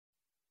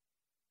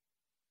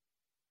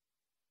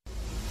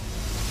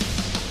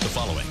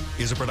following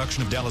is a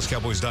production of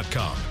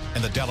DallasCowboys.com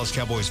and the Dallas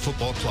Cowboys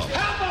Football Club.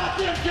 How about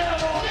them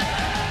Cowboys?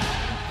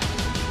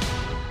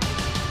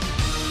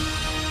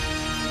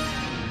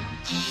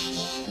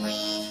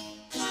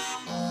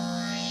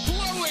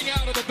 Blowing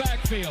out of the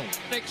backfield,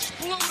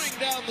 exploding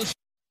down the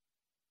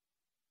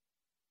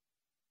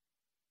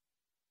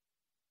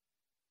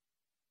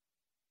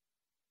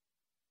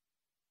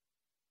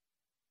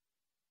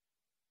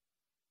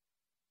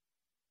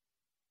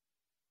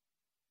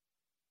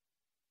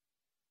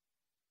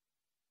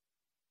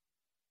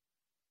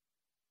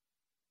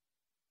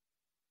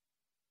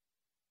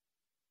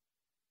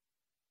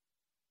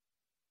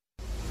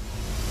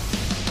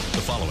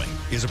The following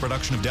is a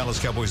production of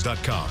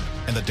DallasCowboys.com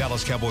and the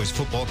Dallas Cowboys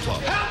Football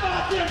Club.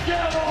 How about them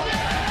Cowboys?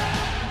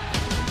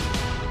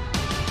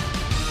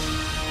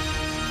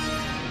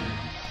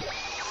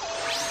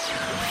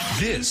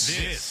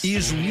 This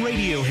is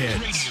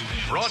Radioheads,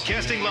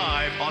 broadcasting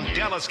live on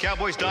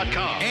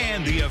DallasCowboys.com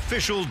and the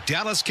official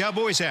Dallas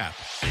Cowboys app.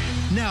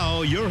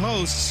 Now, your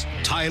hosts,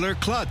 Tyler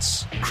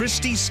Klutz,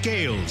 Christy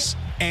Scales,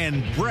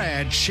 and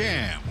Brad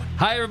Sham.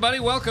 Hi, everybody.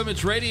 Welcome.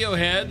 It's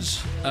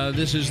Radioheads.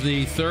 This is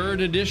the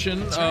third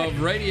edition of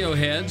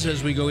Radioheads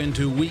as we go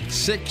into Week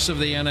 6 of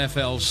the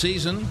NFL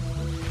season.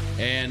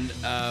 And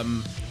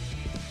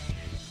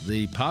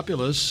the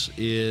populace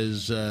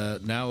is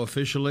now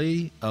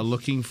officially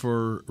looking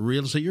for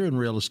real estate. You're in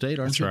real estate,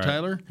 aren't you, right.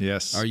 Tyler?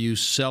 Yes. Are you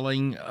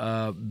selling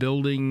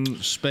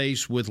building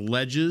space with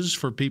ledges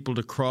for people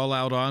to crawl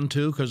out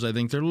onto? Because I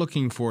think they're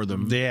looking for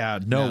them. Yeah,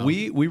 no, now.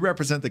 we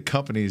represent the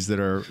companies that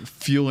are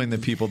fueling the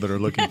people that are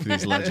looking for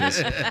these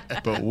ledges.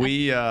 But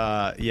we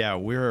had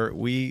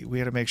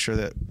to make sure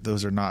that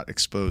those are not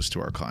exposed to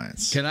our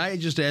clients. Can I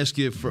just ask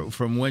you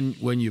from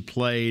when you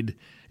played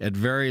at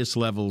various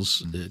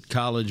levels, at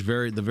college,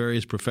 the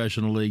various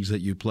professional leagues that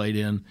you played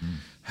in,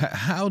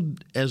 how,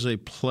 as a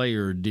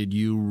player, did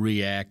you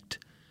react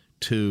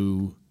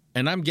to,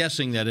 and I'm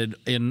guessing that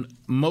in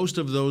most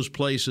of those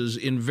places,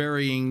 in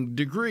varying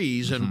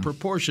degrees and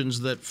proportions,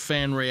 that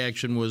fan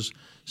reaction was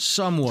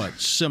somewhat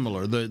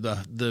similar.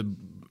 The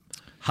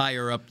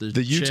higher up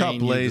the Utah chain,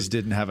 Blaze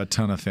didn't have a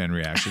ton of fan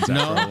reactions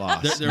after a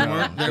loss. There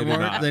weren't.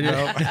 They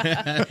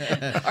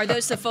didn't. Are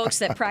those the folks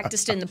that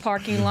practiced in the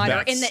parking lot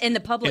or in the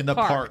public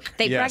park?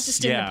 They Yes,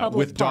 practiced in the public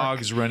with park.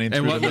 dogs running And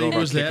through the what middle league of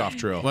our was that? kickoff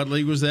drill. What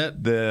league was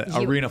that? The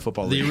Arena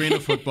Football League. The Arena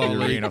Football The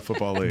League. Arena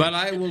Football League. But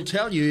I will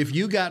tell you, if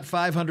you got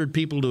 500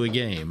 people to a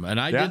game,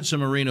 and I did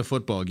some arena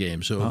football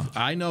games, so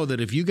I know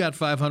that if you got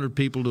 500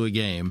 people to a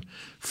game,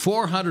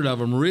 400 of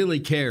them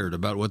really cared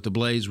about what the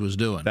Blaze was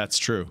doing. That's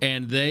true.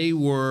 And they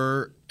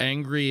were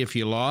angry if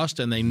you lost,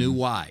 and they knew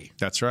why.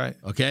 That's right.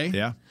 Okay?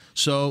 Yeah.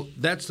 So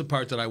that's the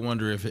part that I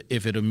wonder if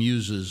it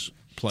amuses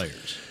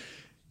players.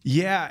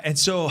 Yeah, and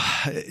so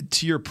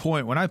to your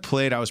point, when I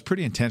played, I was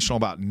pretty intentional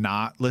about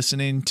not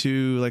listening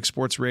to like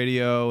sports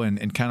radio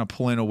and kind of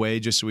pulling away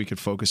just so we could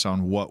focus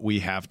on what we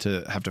have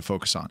to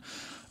focus on.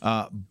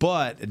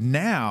 But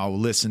now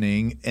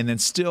listening and then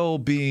still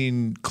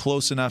being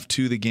close enough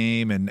to the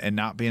game and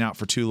not being out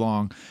for too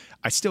long,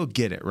 I still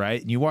get it, right?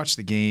 And you watch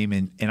the game,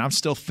 and I'm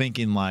still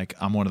thinking like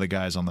I'm one of the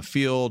guys on the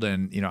field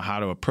and, you know, how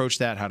to approach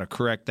that, how to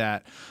correct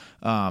that.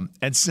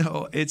 And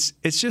so it's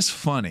just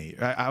funny.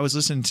 I was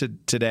listening to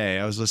today.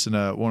 I was listening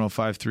to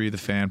 105.3, the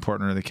fan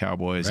partner of the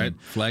Cowboys. Right, and,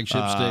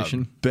 flagship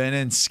station. Ben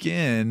and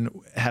Skin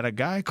had a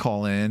guy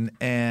call in,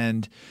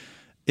 and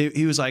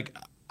he was like,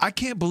 I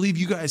can't believe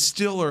you guys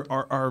still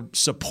are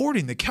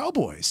supporting the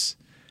Cowboys.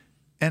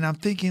 And I'm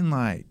thinking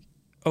like,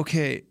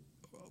 okay,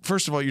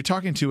 first of all, you're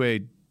talking to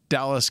a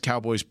Dallas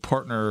Cowboys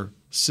partner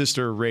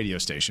sister radio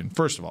station,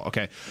 first of all.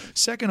 Okay.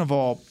 Second of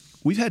all,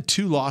 we've had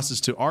two losses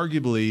to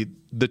arguably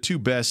the two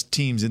best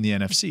teams in the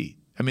NFC.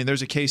 I mean,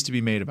 there's a case to be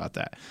made about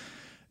that.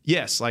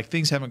 Yes, like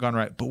things haven't gone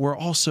right, but we're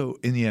also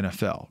in the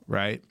NFL,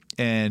 right?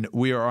 And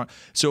we are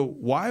so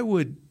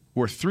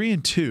we're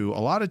 3-2. A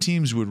lot of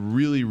teams would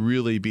really,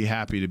 really be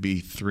happy to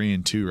be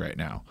 3-2 right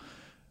now.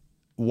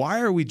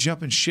 Why are we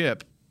jumping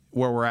ship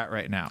where we're at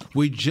right now?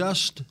 We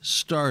just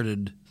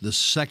started the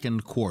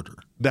second quarter.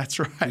 That's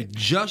right. We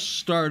just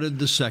started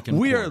the second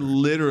We quarter. are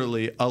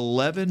literally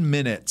 11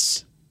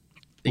 minutes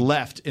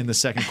left in the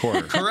second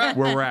quarter. Correct.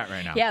 Where we're at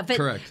right now. Yeah, but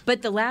Correct.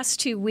 But the last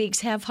 2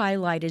 weeks have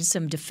highlighted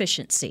some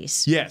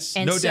deficiencies. Yes,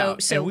 and no so,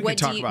 doubt. So And we can what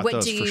talk do you, about what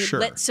those do for you,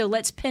 sure. So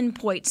let's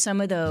pinpoint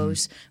some of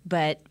those.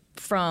 But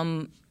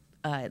from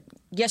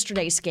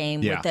yesterday's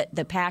game Yeah. with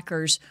the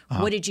Packers,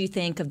 what did you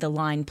think of the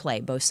line play,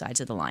 both sides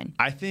of the line?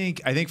 I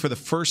think for the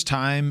first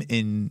time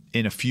in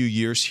a few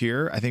years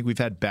here, I think we've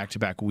had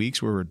back-to-back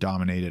weeks where we're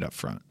dominated up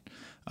front.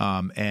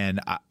 And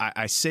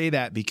I say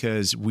that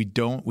because we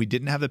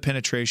didn't have the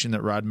penetration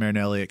that Rod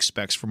Marinelli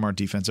expects from our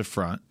defensive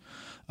front.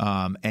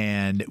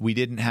 And we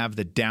didn't have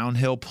the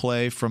downhill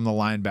play from the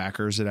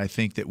linebackers that I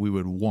think that we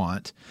would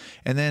want.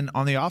 And then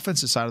on the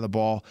offensive side of the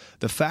ball,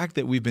 the fact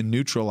that we've been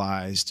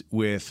neutralized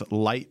with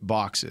light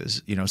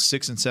boxes,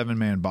 6 and 7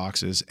 man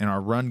boxes, and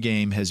our run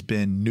game has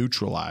been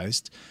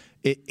neutralized.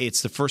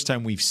 It's the first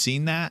time we've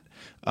seen that.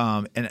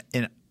 And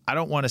I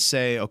don't want to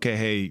say, okay,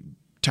 hey,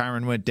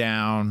 Tyron went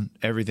down,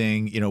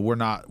 everything, we're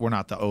not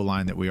the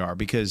O-line that we are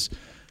because,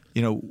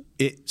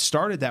 it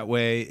started that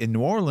way in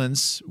New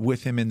Orleans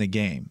with him in the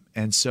game.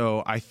 And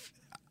so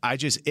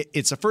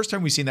it's the first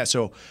time we've seen that.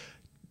 So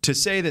to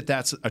say that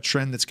that's a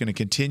trend that's going to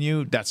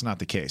continue, that's not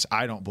the case.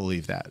 I don't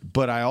believe that.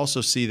 But I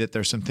also see that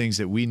there's some things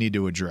that we need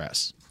to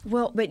address.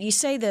 Well, but you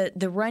say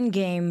the run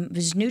game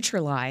was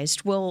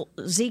neutralized. Well,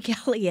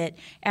 Zeke Elliott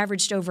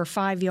averaged over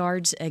 5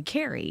 yards a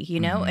carry,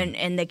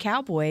 and the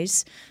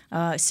Cowboys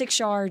 6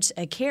 yards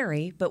a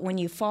carry. But when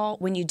you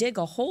dig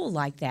a hole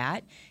like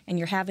that, and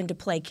you're having to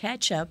play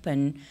catch up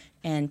and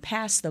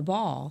pass the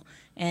ball,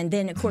 and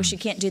then of course you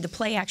can't do the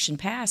play action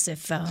pass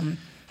if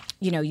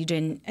you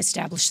didn't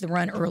establish the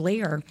run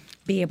early or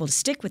be able to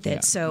stick with it. Yeah.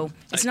 So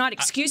it's not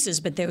excuses,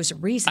 but those are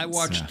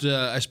reasons.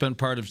 I spent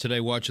part of today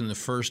watching the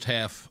first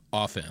half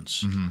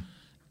offense,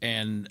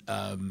 and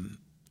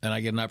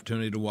I get an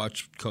opportunity to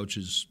watch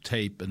coaches'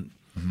 tape, and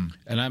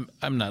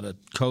I'm not a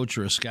coach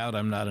or a scout.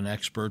 I'm not an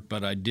expert,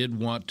 but I did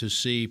want to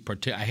see.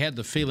 I had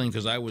the feeling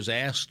because I was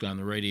asked on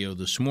the radio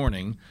this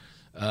morning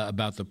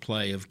about the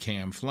play of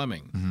Cam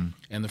Fleming,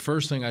 and the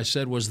first thing I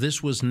said was,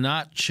 "This was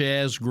not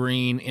Chaz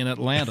Green in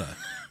Atlanta."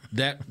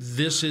 That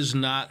this is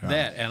not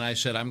that. And I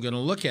said, I'm going to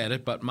look at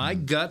it, but my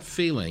gut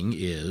feeling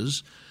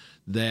is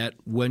that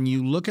when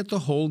you look at the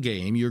whole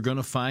game, you're going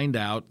to find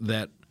out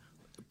that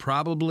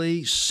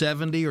probably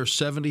 70 or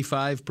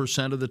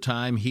 75% of the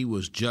time he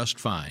was just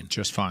fine.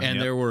 Just fine,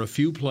 And there were a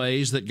few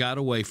plays that got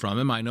away from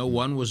him. I know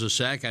one was a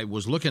sack. I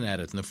was looking at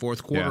it in the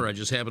fourth quarter. I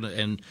just happened to,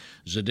 and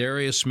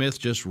Zadarius Smith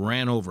just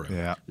ran over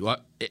him. Yeah.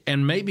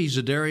 And maybe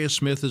Zadarius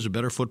Smith is a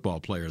better football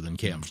player than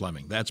Cam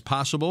Fleming. That's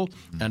possible,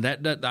 and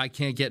that I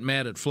can't get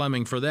mad at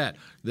Fleming for that.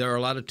 There are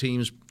a lot of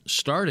teams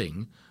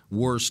starting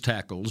worse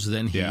tackles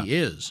than he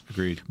is.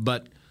 Agreed.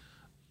 But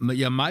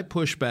my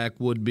pushback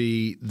would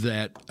be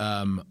that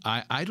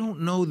I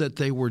don't know that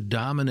they were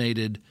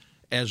dominated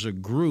as a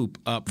group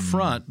up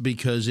front,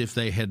 because if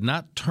they had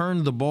not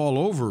turned the ball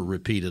over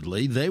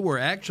repeatedly, they were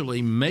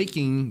actually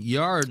making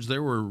yards. They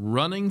were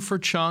running for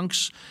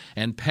chunks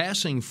and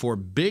passing for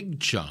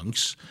big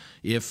chunks.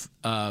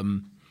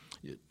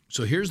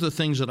 So here's the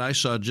things that I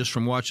saw just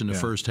from watching the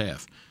first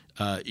half.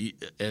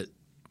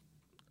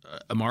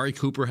 Amari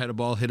Cooper had a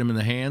ball hit him in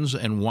the hands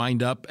and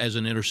wind up as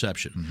an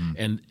interception.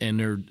 And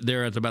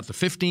they're at about the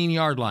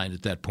 15-yard line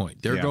at that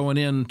point. They're going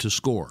in to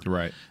score.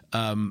 Right.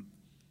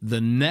 The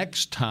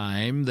next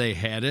time they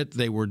had it,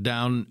 they were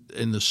down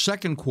in the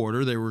second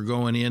quarter. They were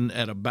going in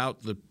at about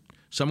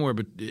somewhere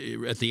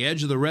at the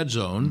edge of the red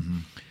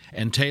zone.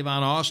 And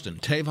Tavon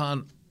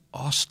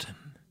Austin,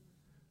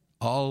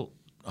 all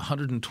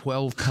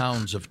 112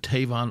 pounds of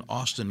Tavon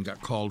Austin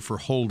got called for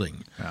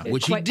holding,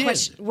 which he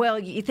did. Well,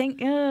 you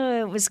think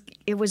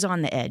it was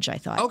on the edge, I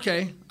thought.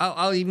 Okay,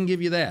 I'll even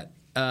give you that.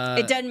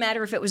 It doesn't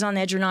matter if it was on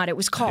the edge or not. It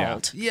was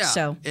called. Yeah.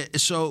 So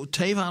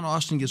Tavon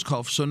Austin gets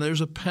called. So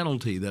there's a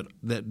penalty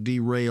that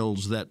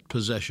derails that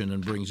possession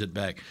and brings it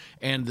back.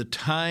 And the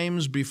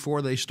times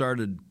before they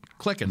started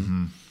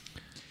clicking,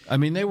 I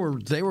mean, they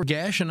were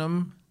gashing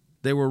them.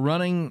 They were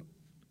running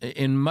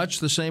in much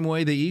the same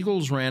way the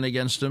Eagles ran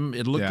against them,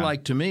 it looked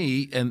like to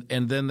me, and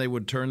then they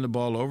would turn the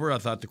ball over. I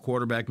thought the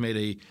quarterback made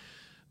a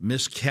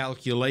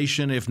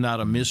miscalculation, if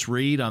not a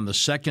misread, on the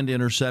second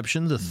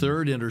interception. The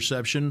third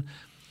interception,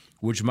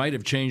 which might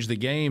have changed the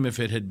game if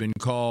it had been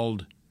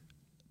called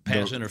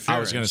pass interference. I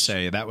was going to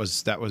say that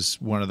was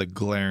one of the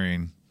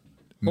glaring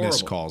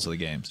missed calls of the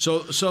game. So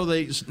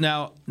they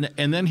now,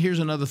 and then here's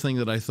another thing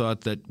that I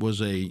thought that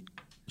was a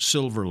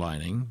silver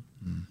lining,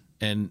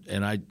 and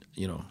I,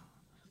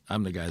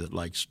 I'm the guy that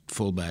likes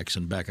fullbacks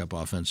and backup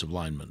offensive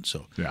linemen.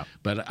 So,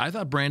 but I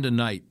thought Brandon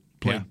Knight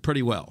played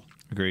pretty well.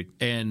 Agreed.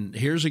 And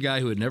here's a guy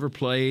who had never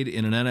played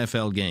in an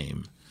NFL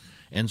game,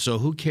 and so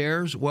who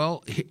cares?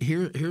 Well,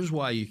 here's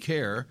why you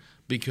care.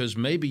 Because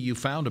maybe you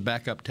found a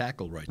backup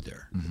tackle right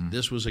there.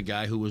 This was a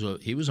guy who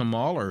was a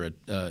mauler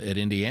at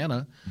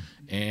Indiana,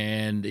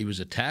 and he was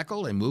a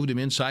tackle. They moved him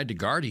inside to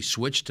guard. He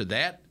switched to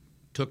that,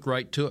 took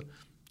right to it.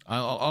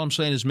 All I'm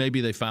saying is maybe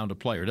they found a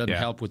player. It doesn't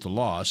help with the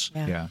loss.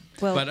 Yeah.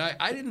 Well, but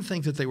I didn't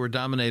think that they were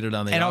dominated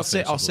on the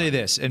offensive line. I'll say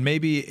this, and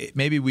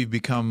maybe we've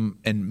become,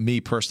 and me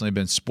personally,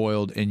 been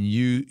spoiled and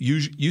you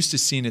used to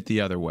seeing it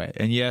the other way.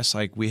 And yes,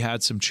 like we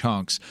had some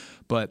chunks,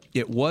 but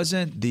it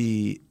wasn't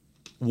the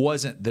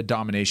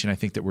domination I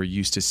think that we're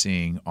used to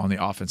seeing on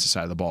the offensive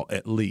side of the ball,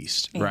 at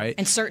least, right?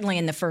 And certainly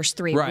in the first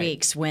 3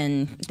 weeks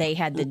when they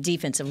had the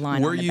defensive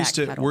line on the back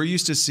pedal. We're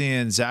used to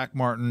seeing Zach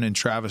Martin and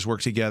Travis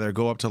work together,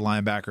 go up to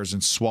linebackers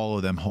and swallow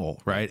them whole,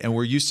 right? And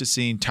we're used to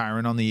seeing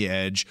Tyron on the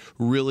edge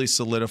really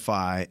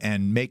solidify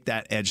and make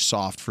that edge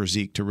soft for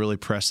Zeke to really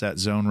press that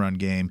zone run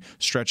game,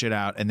 stretch it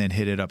out, and then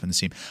hit it up in the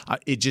seam.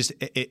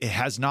 It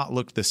has not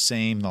looked the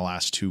same the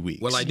last 2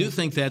 weeks. Well, I do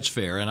think that's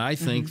fair, and I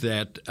think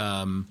that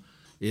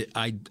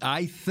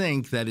I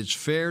think that it's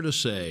fair to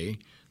say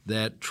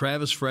that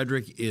Travis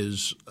Frederick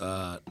is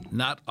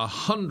not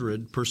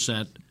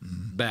 100%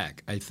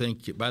 back. I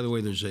think, by the way,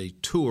 there's a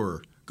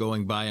tour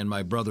going by, and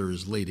my brother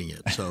is leading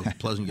it. So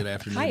pleasant good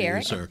afternoon, Hi,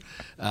 Eric. sir.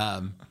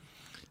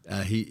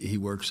 He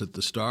works at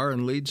the Star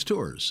and leads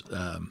tours.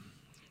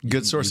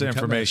 Good source of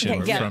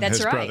information from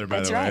his brother,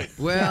 by the way.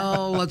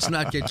 Well, let's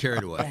not get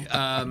carried away.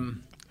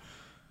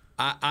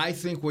 I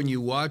think when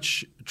you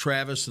watch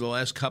Travis the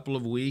last couple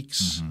of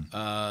weeks,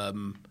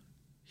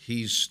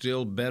 he's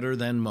still better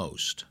than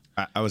most.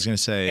 I was going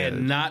to say,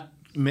 and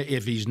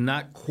if he's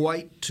not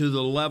quite to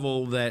the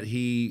level that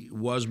he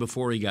was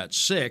before he got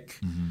sick,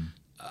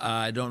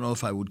 I don't know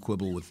if I would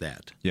quibble with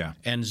that. Yeah.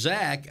 And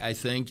Zach, I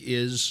think,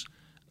 is,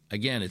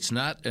 again, it's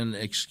not an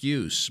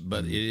excuse,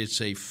 but it's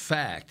a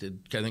fact.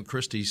 I think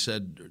Christy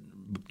said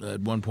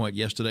at one point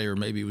yesterday, or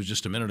maybe it was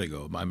just a minute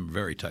ago, I'm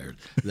very tired,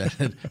 that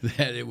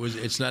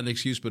it's not an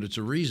excuse, but it's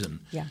a reason.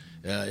 Yeah.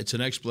 It's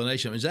an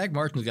explanation. I mean, Zach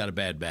Martin's got a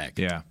bad back.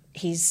 Yeah.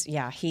 He's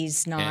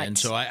not. And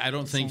so I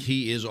don't think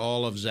he is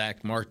all of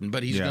Zach Martin,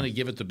 but he's going to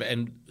give it the –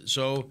 and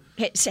so –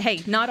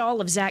 Hey, not all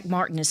of Zach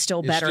Martin is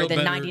still better than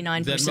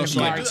 99% of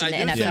guards in the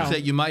NFL. I do think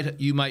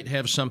that you might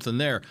have something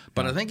there,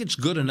 but I think it's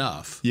good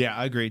enough. Yeah,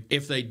 I agree.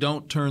 If they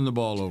don't turn the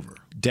ball over.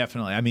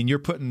 Definitely. I mean, you're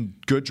putting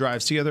good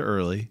drives together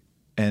early,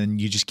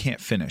 and you just can't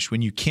finish.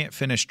 When you can't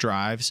finish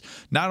drives,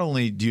 not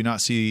only do you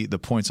not see the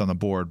points on the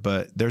board,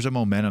 but there's a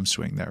momentum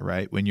swing there,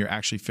 right? When you're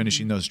actually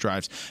finishing those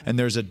drives, and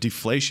there's a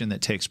deflation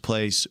that takes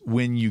place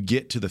when you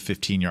get to the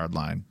 15-yard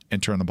line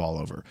and turn the ball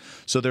over.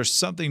 So there's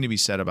something to be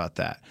said about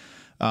that.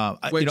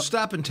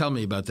 Stop and tell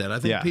me about that. I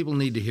think people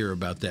need to hear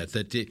about that.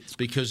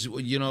 Because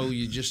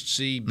you just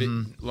see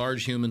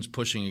large humans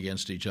pushing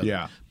against each other.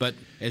 Yeah. But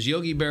as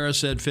Yogi Berra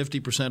said,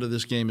 50% of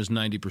this game is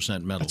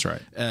 90% mental. That's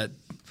right.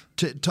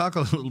 Talk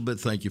a little bit.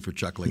 Thank you for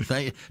chuckling.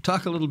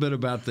 Talk a little bit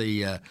about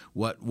the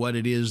what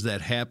it is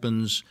that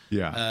happens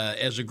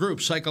as a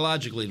group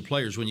psychologically to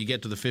players when you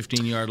get to the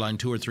 15-yard line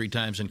 2 or 3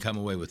 times and come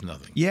away with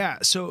nothing. Yeah.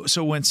 So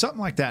when something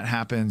like that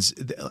happens,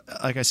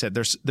 like I said,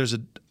 there's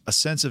a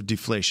sense of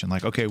deflation.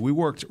 Like, okay, we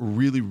worked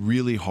really,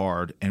 really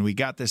hard and we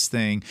got this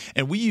thing.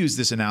 And we use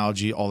this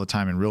analogy all the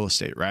time in real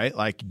estate, right?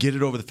 Like, get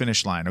it over the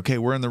finish line. Okay,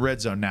 we're in the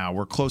red zone now.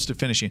 We're close to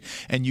finishing.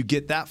 And you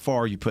get that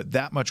far, you put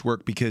that much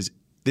work because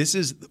this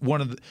is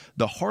one of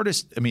the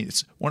hardest. I mean,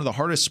 it's one of the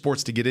hardest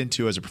sports to get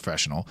into as a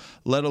professional,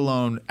 let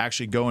alone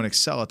actually go and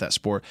excel at that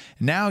sport.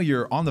 Now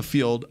you're on the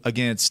field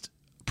against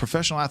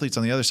professional athletes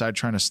on the other side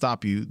trying to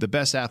stop you, the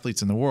best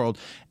athletes in the world.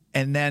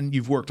 And then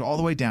you've worked all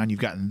the way down. You've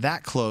gotten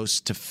that close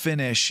to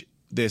finish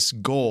this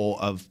goal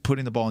of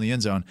putting the ball in the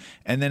end zone.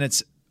 And then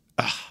it's,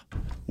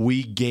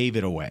 we gave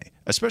it away,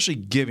 especially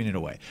giving it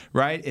away,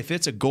 right? If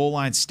it's a goal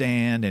line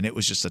stand and it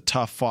was just a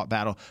tough fought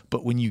battle,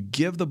 but when you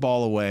give the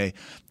ball away,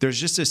 there's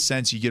just this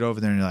sense you get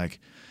over there and you're like,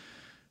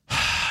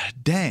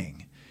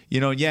 dang.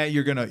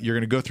 You're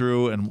gonna go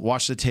through and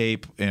watch the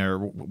tape or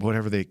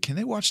whatever. Can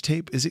they watch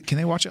tape? Can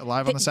they watch it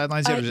live on the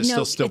sidelines yet, or is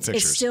it still pictures?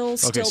 It's still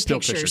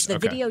pictures. The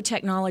video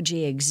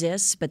technology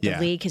exists, but the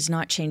league has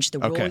not changed the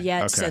rule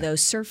yet. So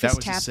those Surface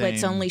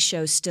tablets only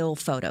show still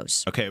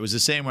photos. Okay, it was the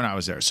same when I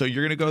was there. So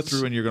you're gonna go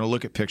through and you're gonna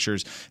look at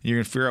pictures and you're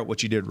gonna figure out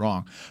what you did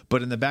wrong.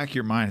 But in the back of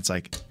your mind, it's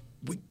like,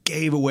 we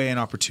gave away an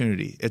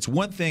opportunity. It's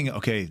one thing,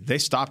 okay, they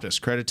stopped us.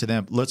 Credit to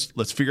them.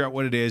 Let's figure out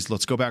what it is.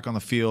 Let's go back on the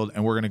field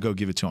and we're gonna go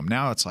give it to them.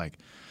 Now it's like,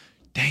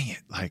 dang it,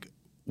 like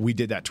we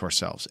did that to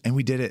ourselves. And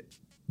we did it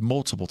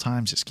multiple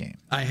times this game.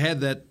 I had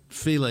that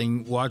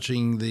feeling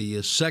watching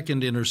the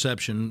second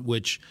interception,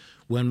 which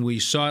when we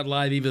saw it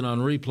live, even on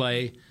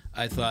replay,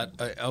 I thought,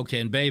 okay,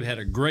 and Babe had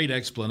a great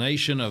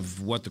explanation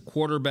of what the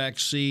quarterback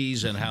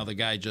sees and how the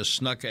guy just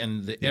snuck.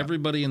 And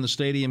everybody in the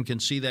stadium can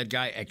see that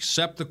guy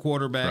except the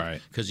quarterback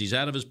because he's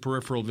out of his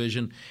peripheral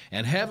vision.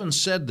 And having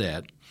said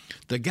that,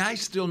 the guy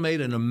still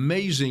made an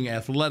amazing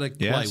athletic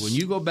play. Yes. When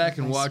you go back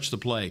and watch the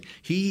play,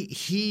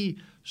 he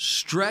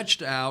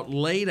stretched out,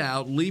 laid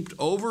out, leaped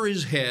over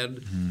his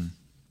head,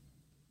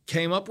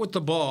 came up with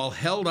the ball,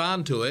 held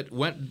on to it,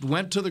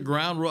 went to the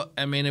ground.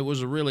 I mean, it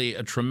was really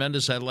a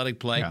tremendous athletic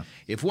play. Yeah.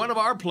 If one of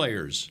our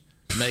players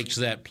makes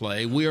that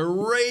play, we are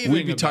raving.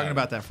 We'd be talking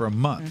about that for a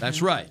month.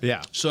 That's right.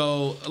 Yeah.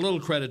 So a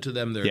little credit to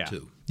them there,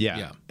 too.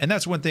 Yeah. And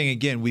that's one thing,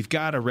 again, we've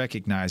got to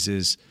recognize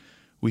is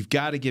we've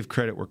got to give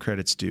credit where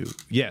credit's due.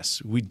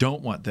 Yes, we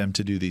don't want them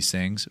to do these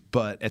things,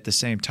 but at the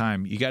same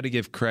time, you got to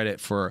give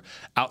credit for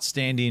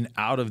outstanding,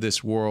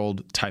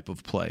 out-of-this-world type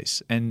of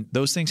plays. And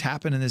those things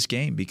happen in this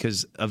game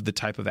because of the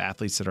type of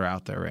athletes that are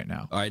out there right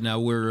now. All right, now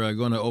we're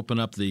going to open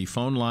up the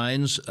phone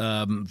lines.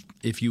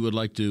 If you would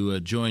like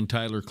to join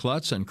Tyler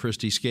Klutz and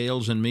Christy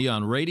Scales and me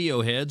on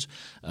Radioheads,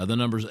 the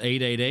number's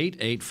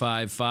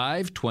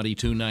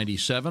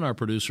 888-855-2297. Our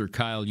producer,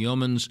 Kyle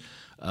Yeomans,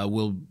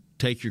 will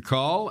take your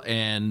call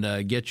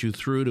and get you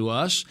through to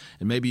us.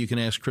 And maybe you can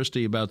ask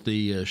Christy about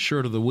the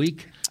shirt of the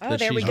week that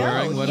there she's we go.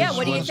 wearing. What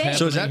do you think?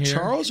 So is that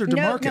Charles or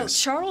DeMarcus? No,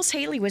 Charles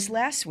Haley was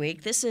last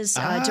week. This is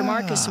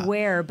DeMarcus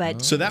Ware.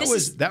 But so that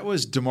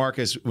was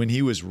DeMarcus when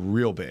he was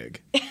real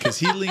big.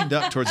 because he leaned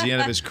up towards the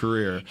end of his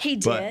career. He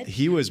did. But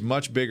he was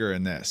much bigger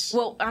in this.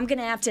 Well, I'm going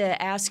to have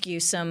to ask you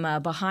some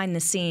behind the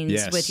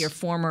scenes with your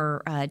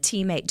former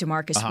teammate,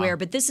 DeMarcus Ware.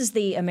 But this is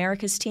the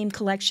America's Team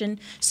collection.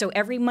 So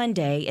every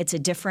Monday, it's a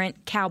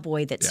different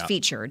Cowboy that's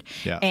featured.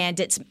 Yeah. And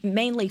it's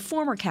mainly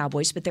former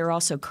Cowboys, but there are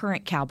also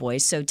current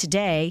Cowboys. So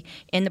today,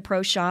 in the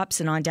pro shops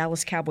and on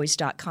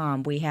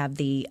DallasCowboys.com, we have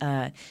the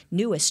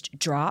newest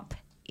drop,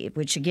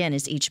 which again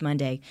is each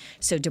Monday.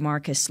 So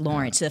DeMarcus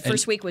Lawrence. The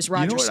first week was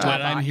Roger What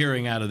Staubach. I'm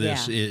hearing out of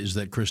this is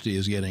that Christy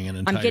is getting an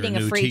entire I'm getting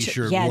new a free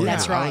T-shirt. Yeah, worth.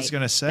 that's right. I was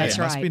going to say, it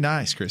must be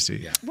nice, Christy.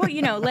 Yeah. Well,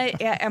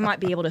 I might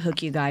be able to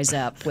hook you guys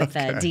up with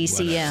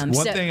DCM.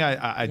 One thing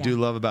I do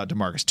love about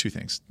DeMarcus, two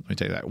things. Let me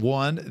tell you that.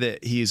 One,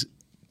 that he's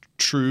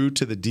true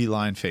to the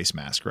D-line face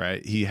mask,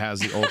 right? He has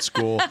the old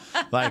school,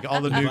 like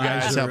all the new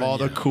guys have all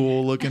the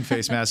cool looking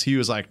face masks. He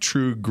was like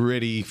true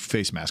gritty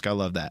face mask. I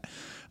love that.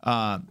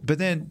 But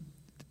then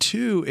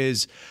two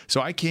is,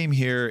 so I came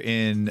here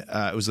in,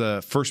 it was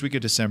the first week of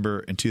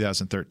December in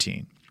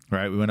 2013.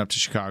 Right, we went up to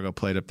Chicago,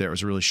 played up there. It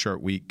was a really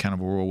short week, kind of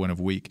a whirlwind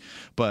of a week.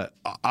 But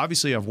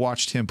obviously, I've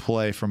watched him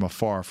play from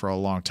afar for a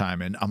long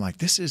time, and I'm like,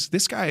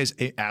 this guy is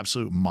an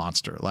absolute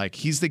monster. Like,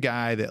 he's the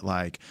guy that,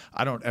 like,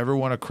 I don't ever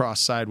want to cross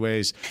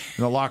sideways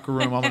in the locker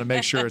room. I'm going to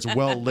make sure it's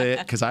well lit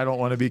because I don't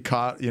want to be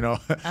caught,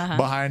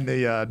 behind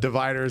the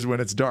dividers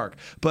when it's dark.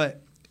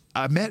 But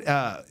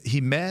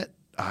he met.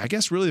 I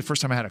guess really the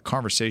first time I had a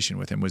conversation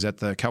with him was at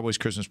the Cowboys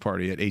Christmas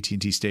party at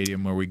AT&T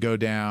Stadium, where we go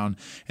down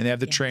and they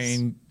have the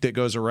train that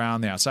goes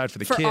around the outside for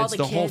the kids, all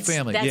the whole kids,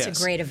 family. That's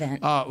a great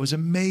event. It was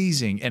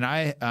amazing.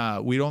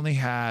 And we'd only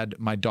had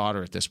my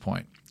daughter at this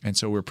point, and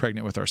so we were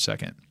pregnant with our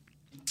second.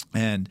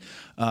 And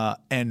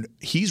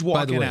he's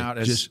walking By the way, out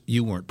as just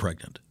you weren't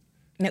pregnant.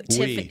 No,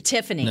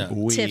 Tiffany.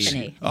 No.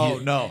 Tiffany. Oh,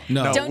 no.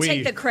 Don't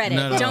take the credit.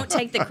 No. Don't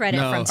take the credit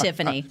from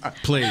Tiffany.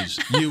 Please,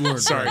 you weren't.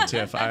 Sorry,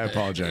 Tiff. I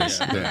apologize.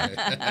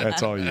 Yeah,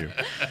 that's all you.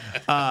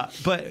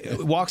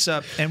 But walks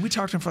up, and we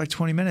talked to him for like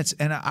 20 minutes,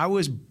 and I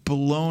was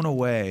blown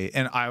away.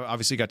 And I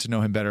obviously got to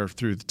know him better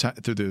through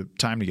the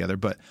time together.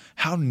 But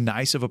how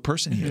nice of a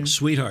person he is,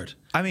 Sweetheart.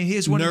 I mean, he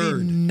is one of the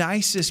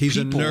nicest people.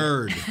 He's a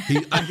nerd. He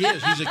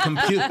is. He's a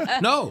computer.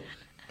 No,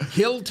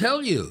 he'll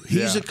tell you.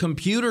 He's a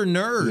computer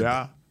nerd.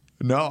 Yeah.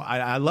 No,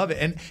 I love it.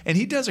 And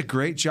he does a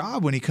great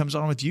job when he comes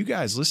on with you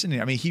guys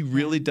listening. I mean, he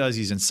really does.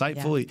 He's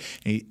insightful.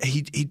 Yeah.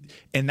 He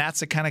and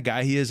that's the kind of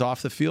guy he is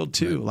off the field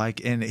too. Right.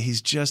 Like, and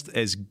he's just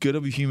as good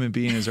of a human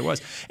being as there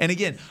was. And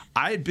again,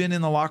 I had been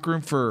in the locker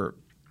room for,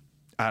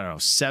 I don't know,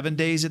 7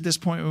 days at this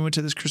point when we went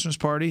to this Christmas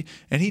party,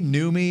 and he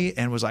knew me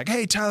and was like,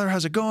 "Hey, Tyler,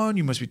 how's it going?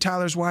 You must be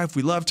Tyler's wife.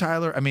 We love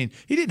Tyler." I mean,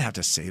 he didn't have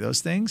to say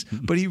those things,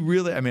 but he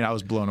really, I mean, I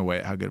was blown away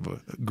at how good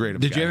of a great of a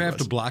guy Did you ever he have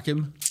was. to block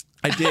him?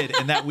 I did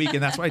in that week,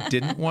 and that's why I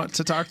didn't want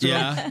to talk to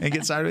him and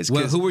get sideways.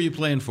 Well, who were you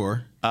playing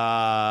for?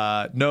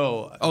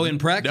 No. Oh, in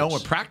practice? No,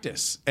 in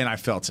practice, and I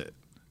felt it.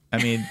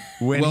 I mean,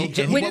 when when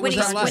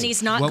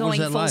he's not going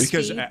full speed?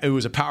 Because it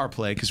was a power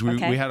play, because we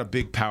had a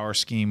big power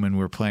scheme when we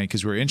were playing,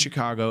 because we were in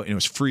Chicago and it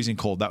was freezing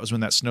cold. That was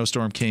when that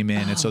snowstorm came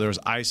in, and so there was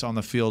ice on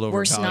the field over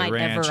Worst Valley night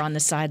Ranch. ever on the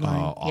sideline.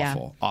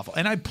 Oh, awful.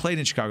 And I played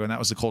in Chicago, and that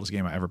was the coldest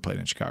game I ever played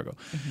in Chicago.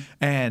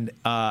 Mm-hmm.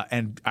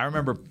 And I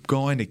remember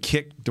going to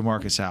kick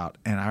DeMarcus out,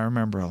 and I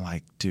remember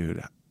like,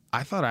 dude,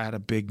 I thought I had a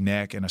big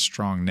neck and a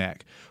strong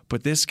neck,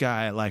 but this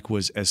guy like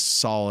was as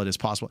solid as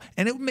possible,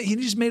 and he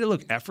just made it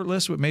look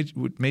effortless. What made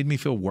me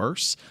feel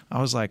worse,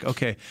 I was like,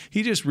 okay,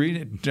 he just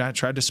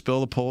tried to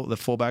spill the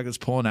fullback that's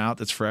pulling out,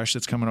 that's fresh,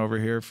 that's coming over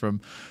here from,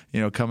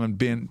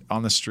 being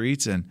on the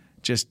streets, and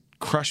just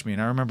crushed me.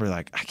 And I remember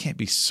like, I can't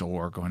be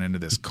sore going into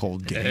this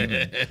cold game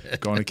and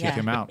going to kick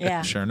him out.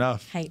 Yeah. Sure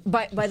enough. Hey,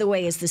 by the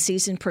way, as the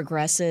season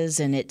progresses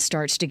and it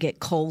starts to get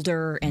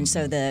colder, and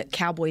so the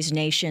Cowboys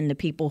Nation, the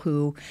people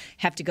who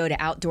have to go to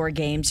outdoor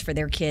games for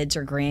their kids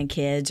or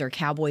grandkids or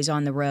Cowboys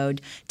on the road,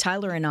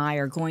 Tyler and I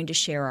are going to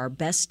share our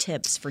best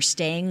tips for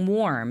staying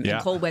warm in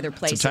cold weather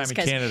places. Some time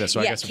in Canada, so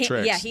I got some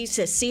tricks. Yeah, he's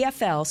a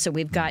CFL, so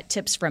we've got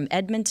tips from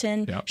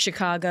Edmonton,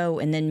 Chicago,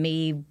 and then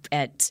me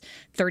at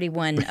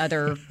 31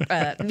 other,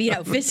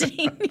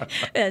 visiting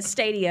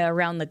stadia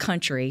around the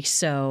country.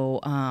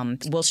 So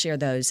we'll share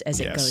those as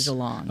it goes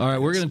along. All right,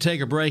 we're going to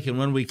take a break, and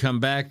when we come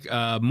back,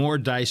 more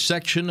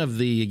dissection of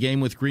the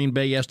game with Green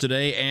Bay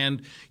yesterday,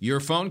 and your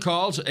phone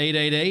calls,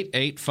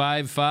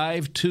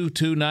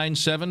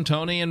 888-855-2297.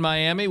 Tony in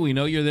Miami, we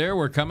know you're there.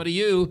 We're coming to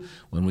you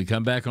when we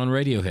come back on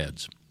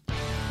Radioheads.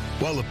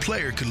 While a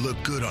player can look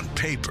good on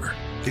paper,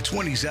 it's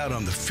when he's out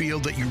on the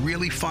field that you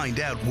really find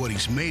out what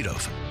he's made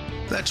of.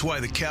 That's why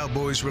the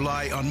Cowboys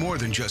rely on more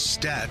than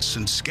just stats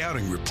and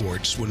scouting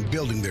reports when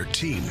building their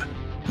team.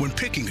 When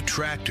picking a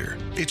tractor,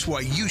 it's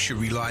why you should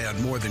rely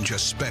on more than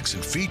just specs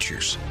and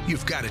features.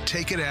 You've got to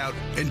take it out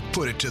and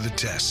put it to the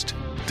test.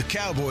 The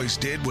Cowboys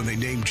did when they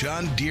named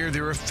John Deere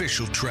their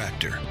official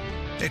tractor.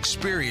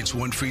 Experience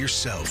one for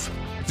yourself.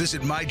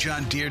 Visit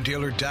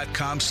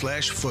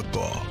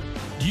myjohndeeredealer.com/football.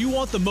 Do you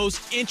want the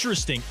most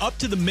interesting,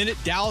 up-to-the-minute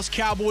Dallas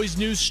Cowboys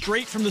news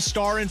straight from the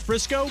Star in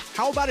Frisco?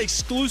 How about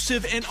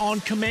exclusive and on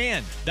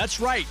command? That's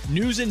right,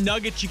 news and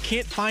nuggets you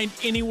can't find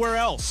anywhere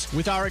else.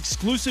 With our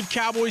exclusive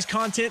Cowboys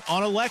content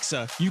on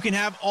Alexa, you can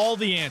have all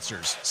the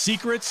answers,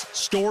 secrets,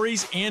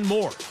 stories, and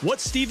more.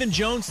 What's Stephen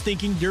Jones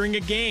thinking during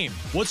a game?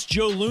 What's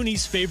Joe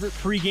Looney's favorite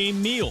pregame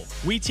meal?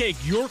 We take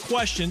your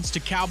questions to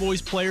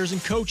Cowboys players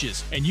and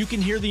coaches, and you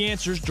can hear the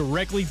answers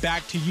directly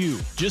back to you.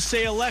 Just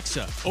say,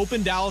 Alexa,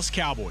 open Dallas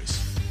Cowboys.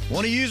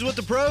 Want to use what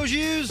the pros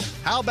use?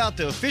 How about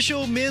the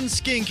official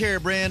men's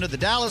skincare brand of the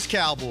Dallas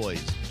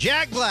Cowboys,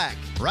 Jack Black?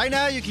 Right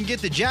now, you can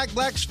get the Jack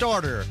Black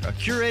Starter, a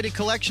curated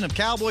collection of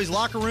Cowboys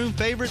locker room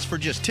favorites for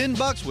just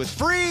 $10 with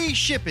free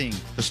shipping.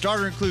 The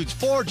starter includes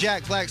 4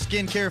 Jack Black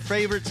skincare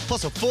favorites,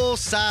 plus a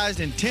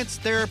full-sized intense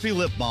therapy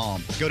lip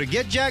balm. Go to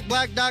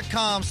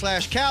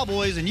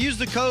getjackblack.com/Cowboys and use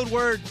the code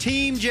word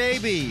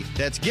TEAMJB.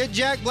 That's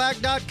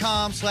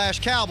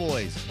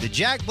getjackblack.com/Cowboys. The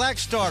Jack Black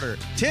Starter,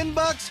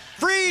 $10,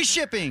 free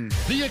shipping.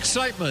 The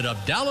excitement of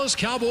Dallas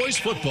Cowboys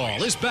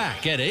football is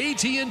back at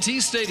AT&T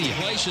Stadium. The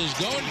place is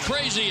going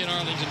crazy in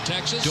Arlington,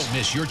 Texas. Don't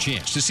miss your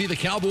chance to see the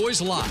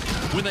Cowboys live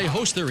when they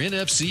host their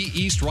NFC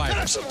East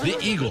rivals, the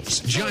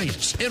Eagles,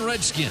 Giants, and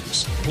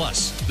Redskins,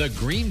 plus the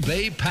Green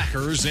Bay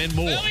Packers and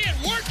more. Elliott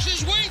works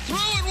his way through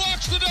and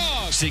walks the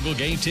dog. Single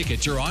game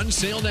tickets are on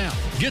sale now.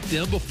 Get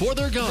them before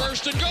they're gone.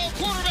 First and goal,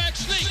 quarterback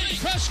sneak.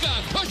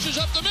 Prescott pushes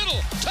up the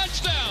middle.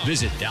 Touchdown.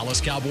 Visit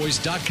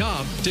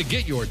DallasCowboys.com to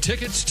get your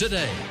tickets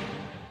today.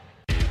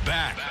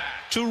 Back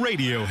to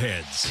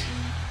Radioheads.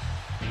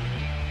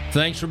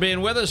 Thanks for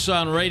being with us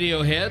on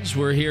Radioheads.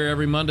 We're here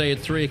every Monday at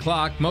 3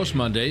 o'clock, most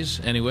Mondays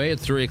anyway,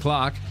 at 3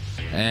 o'clock.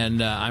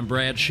 And I'm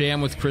Brad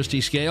Sham with Christy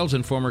Scales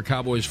and former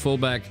Cowboys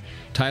fullback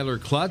Tyler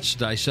Klutz,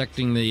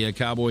 dissecting the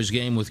Cowboys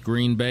game with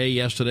Green Bay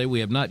yesterday. We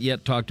have not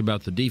yet talked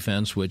about the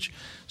defense, which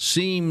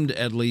seemed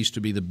at least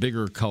to be the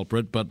bigger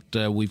culprit, but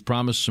we've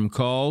promised some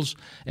calls,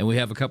 and we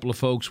have a couple of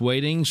folks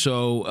waiting.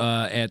 So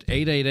at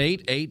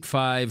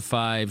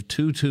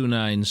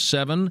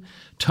 888-855-2297,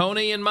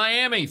 Tony in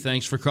Miami,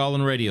 thanks for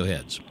calling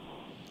Radioheads.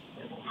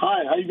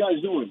 Hi, how you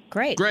guys doing?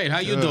 Great. Great, how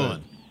you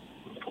doing?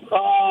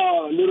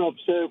 A little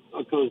upset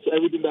because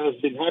everything that has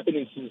been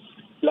happening since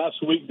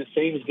last week, the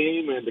Saints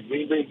game and the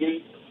Green Bay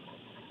game.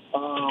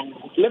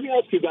 Let me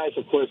ask you guys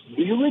a question.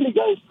 Do you really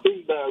guys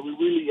think that we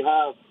really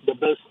have the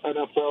best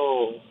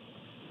NFL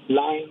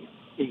line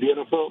in the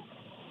NFL?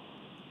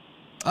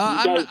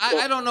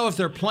 I don't know if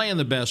they're playing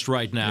the best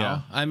right now.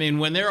 Yeah. I mean,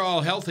 when they're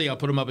all healthy, I'll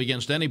put them up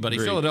against anybody.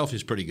 Agreed.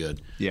 Philadelphia's pretty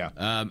good. Yeah.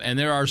 And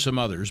there are some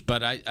others,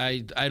 but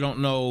I don't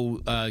know,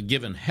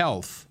 given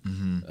health.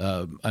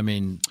 I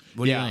mean,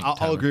 what do you think, I'll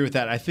Tyler? agree with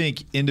that. I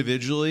think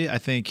individually,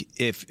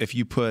 if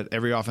you put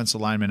every offensive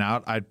lineman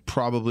out, I'd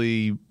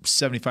probably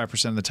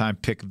 75% of the time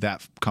pick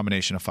that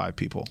combination of 5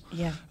 people.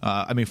 Yeah.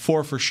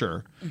 4 for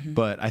sure.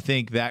 But I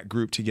think that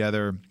group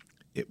together,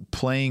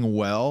 playing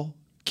well,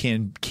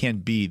 can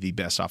be the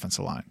best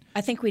offensive line. I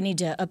think we need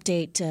to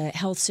update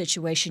health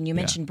situation. You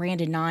mentioned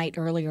Brandon Knight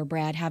earlier,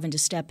 Brad, having to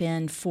step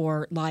in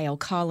for La'el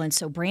Collins.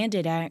 So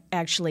Brandon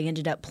actually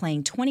ended up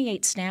playing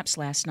 28 snaps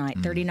last night,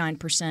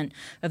 39%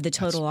 of the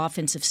total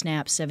offensive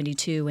snaps,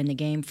 72 in the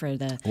game for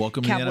the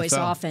Cowboys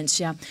offense.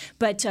 Yeah,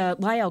 but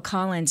La'el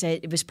Collins,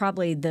 it was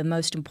probably the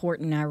most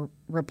important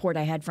report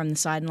I had from the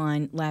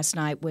sideline last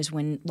night was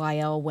when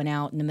La'el went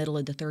out in the middle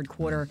of the third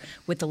quarter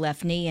with the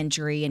left knee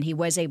injury, and he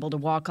was able to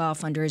walk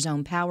off under his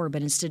own power,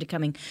 but instead of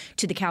coming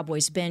to the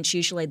Cowboys bench,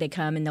 usually they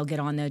come and they'll get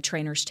on the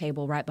trainer's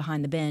table right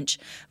behind the bench.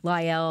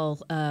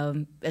 La'el,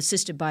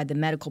 assisted by the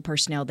medical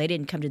personnel, they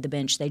didn't come to the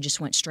bench. They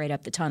just went straight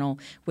up the tunnel,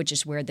 which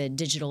is where the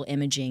digital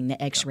imaging,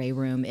 the X-ray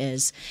room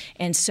is.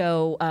 And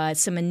so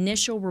some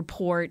initial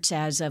reports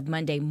as of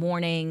Monday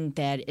morning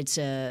that it's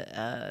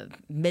a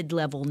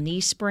mid-level knee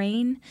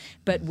sprain,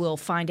 but we'll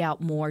find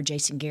out more.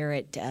 Jason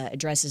Garrett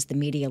addresses the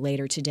media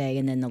later today,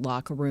 and then the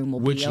locker room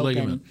will be open. Which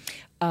ligament?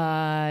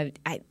 I'm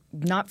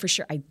not for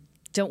sure. I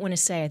don't want to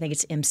say. I think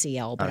it's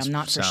MCL, but I'm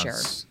not for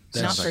sure.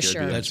 Not for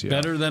sure. That's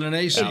better than an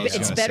ACL.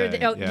 It's better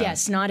than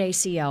yes, not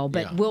ACL,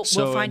 but we'll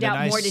find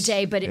out more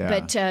today.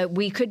 But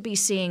we could be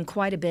seeing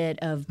quite a bit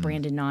of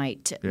Brandon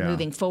Knight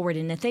moving forward.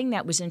 And the thing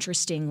that was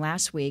interesting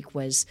last week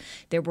was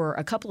there were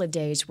a couple of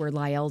days where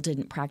La'el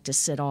didn't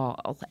practice at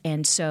all,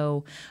 and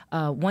so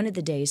one of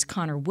the days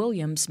Connor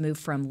Williams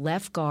moved from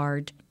left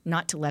guard,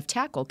 not to left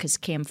tackle because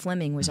Cam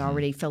Fleming was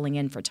already filling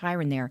in for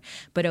Tyron there,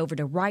 but over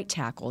to right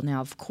tackle.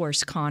 Now, of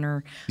course,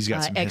 Connor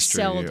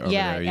excelled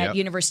at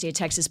University of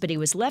Texas, but he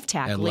was left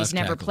tackle. He's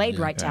never played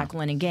right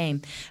tackle in a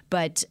game.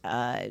 But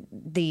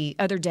the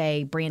other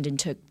day, Brandon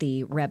took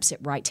the reps at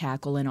right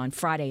tackle, and on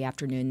Friday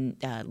afternoon,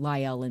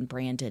 La'el and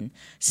Brandon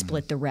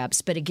split the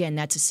reps. But again,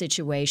 that's a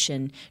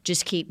situation.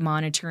 Just keep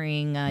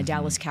monitoring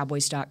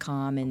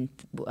DallasCowboys.com, and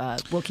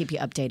we'll keep you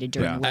updated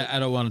during the week. I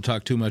don't want to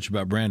talk too much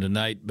about Brandon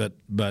Knight, but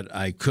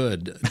I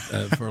could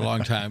for a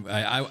long time.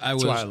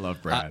 That's why I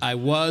love Brad. I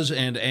was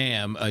and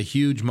am a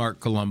huge Mark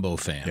Colombo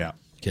fan. Yeah.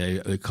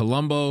 Okay,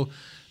 Colombo,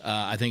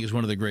 I think is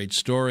one of the great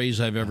stories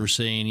I've ever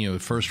seen.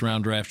 First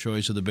round draft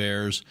choice of the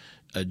Bears,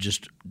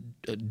 just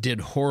did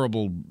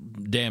horrible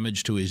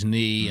damage to his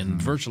knee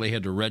and virtually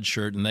had to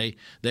redshirt, and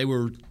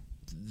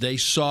they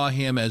saw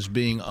him as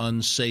being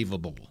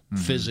unsavable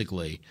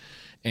physically.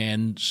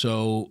 And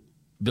so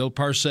Bill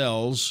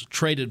Parcells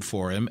traded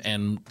for him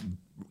and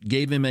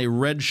gave him a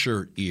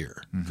redshirt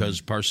year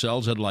because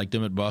Parcells had liked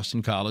him at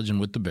Boston College and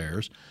with the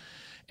Bears.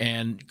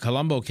 And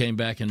Colombo came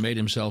back and made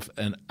himself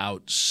an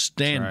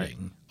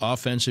outstanding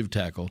offensive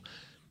tackle,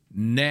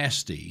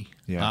 nasty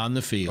on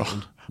the field.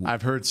 Oh,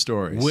 I've heard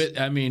stories. You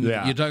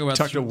talk about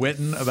to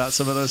Witten about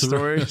some of those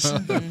stories.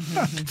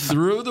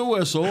 Through the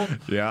whistle.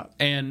 Yeah.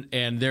 And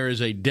there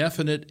is a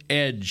definite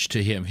edge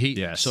to him.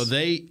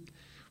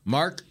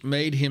 Mark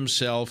made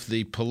himself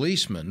the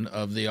policeman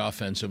of the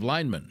offensive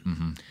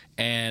linemen.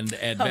 And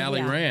at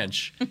Valley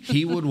Ranch,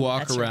 he would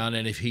walk around,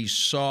 and if he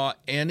saw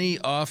any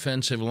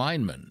offensive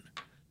lineman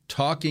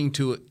talking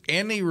to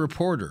any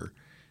reporter,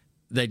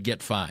 they'd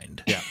get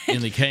fined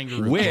in the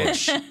kangaroo court.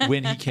 Which,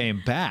 when he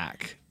came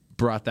back,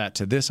 brought that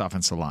to this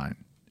offensive line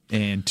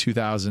in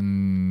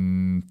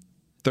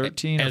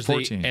 2013 or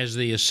 14. As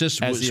the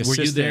assistant. Were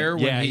you there?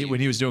 When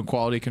he was doing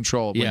quality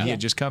control, when he had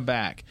just come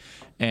back.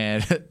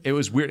 And it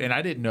was weird. And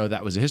I didn't know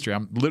that was a history.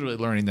 I'm literally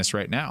learning this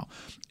right now.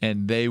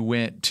 And they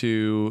went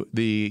to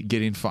the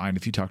getting fined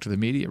if you talk to the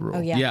media rule.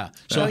 Oh, yeah.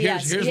 So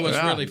here's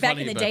what's really funny. Back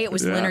in the day, it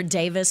was Leonard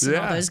Davis and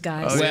all those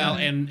guys. Well,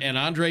 and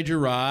Andre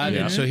Girard.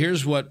 And so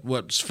here's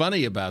what's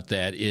funny about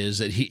that is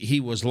that he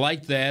was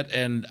like that,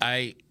 and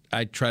I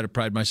try to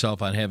pride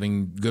myself on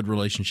having good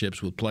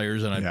relationships with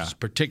players, and I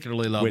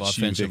particularly love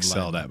offensive line. Which you've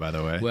excelled at, by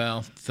the way.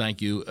 Well, thank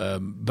you.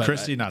 But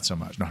Christy, not so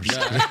much. No, I'm just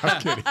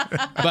kidding.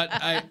 But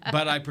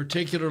I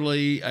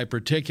particularly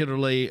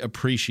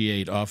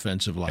appreciate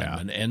offensive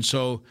linemen, and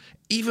so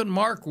even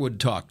Mark would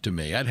talk to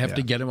me. I'd have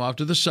to get him off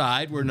to the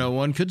side where no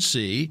one could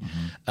see,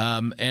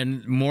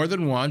 and more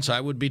than once I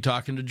would be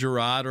talking to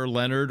Girard or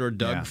Leonard or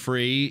Doug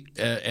Free,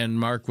 and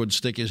Mark would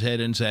stick his head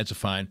in and say, "That's a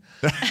fine."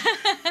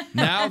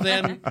 Now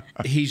then,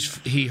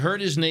 he hurt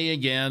his knee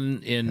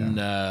again in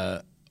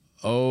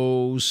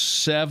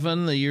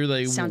 2007, the year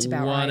they Sounds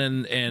about won,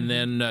 right. and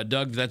then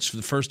Doug. That's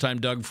the first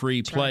time Doug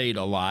Free played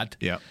a lot.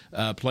 Yeah,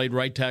 played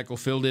right tackle,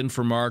 filled in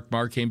for Mark.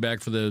 Mark came back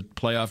for the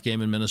playoff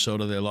game in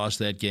Minnesota. They lost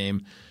that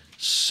game.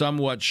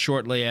 Somewhat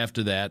shortly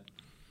after that,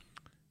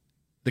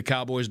 the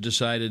Cowboys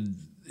decided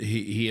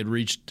he had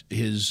reached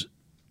his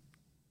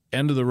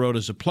end of the road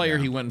as a player.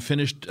 He went and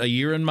finished a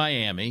year in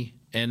Miami.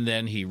 And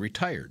then he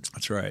retired.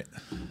 That's right.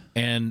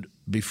 And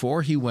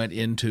before he went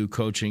into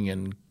coaching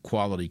and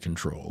quality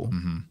control,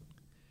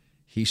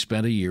 he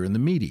spent a year in the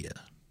media.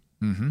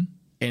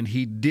 And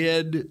he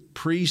did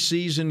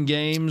preseason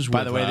games with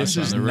By the way, this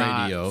is on the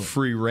radio. Not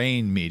free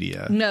reign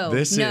media. No.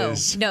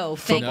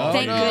 Thank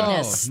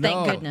goodness.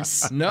 Thank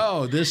goodness.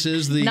 No, this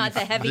is not the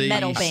heavy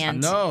metal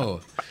band.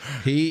 No,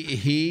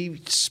 he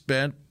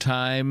spent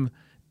time.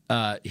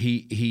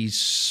 He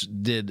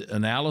did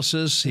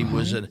analysis. He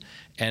was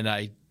and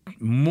I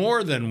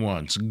more than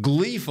once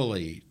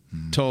gleefully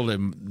told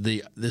him,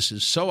 this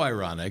is so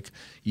ironic.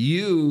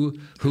 You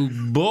who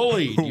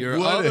bullied your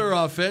other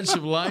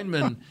offensive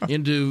linemen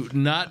into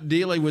not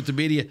dealing with the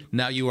media,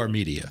 now you are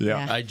media.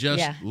 Yeah. I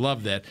just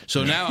love that.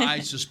 So now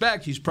I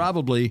suspect he's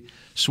probably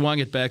swung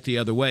it back the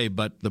other way,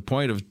 but the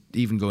point of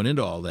even going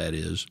into all that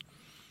is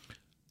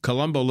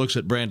Colombo looks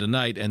at Brandon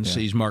Knight and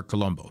sees Mark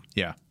Colombo.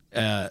 Yeah.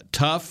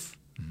 Tough,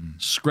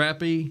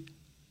 scrappy,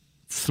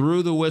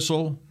 through the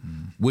whistle,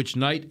 which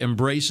Knight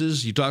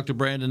embraces. You talk to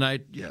Brandon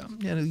Knight,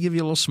 give you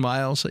a little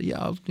smile, say,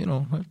 a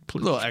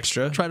little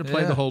extra. Try to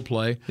play the whole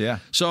play. Yeah.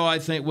 So I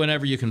think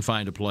whenever you can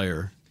find a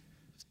player,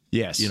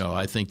 yes,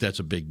 I think that's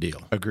a big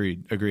deal.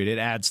 Agreed. It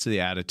adds to the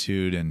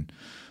attitude, and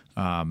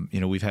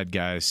we've had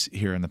guys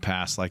here in the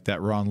past like that.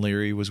 Ron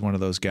Leary was one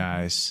of those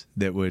guys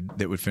that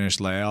would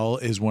finish. Lael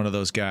is one of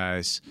those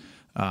guys.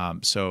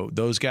 So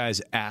those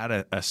guys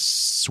add a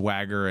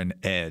swagger and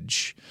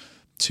edge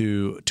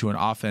to an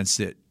offense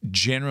that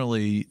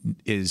generally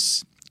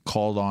is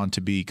called on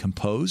to be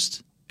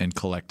composed and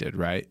collected,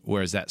 right?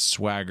 Whereas that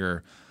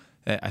swagger,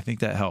 I think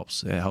that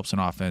helps. It helps an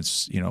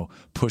offense,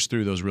 push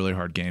through those really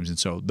hard games. And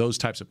so those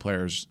types of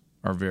players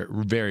are very,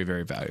 very,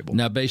 very valuable.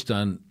 Now, based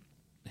on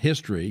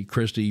history,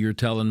 Christy, you're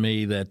telling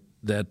me that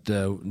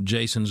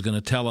Jason's going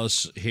to tell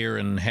us here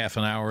in half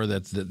an hour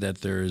that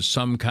there is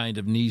some kind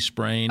of knee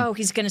sprain. Oh,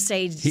 he's going to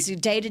say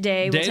day to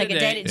day. We'll take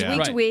it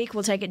week to week.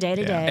 We'll take it day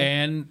to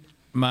day. And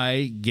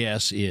my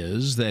guess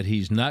is that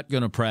he's not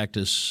going to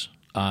practice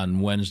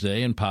on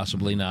Wednesday and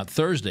possibly not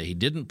Thursday. He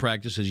didn't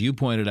practice, as you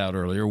pointed out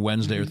earlier,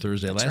 Wednesday or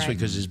Thursday last week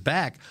because his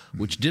back,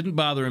 which didn't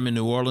bother him in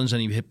New Orleans, and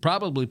he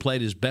probably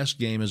played his best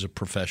game as a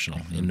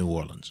professional in New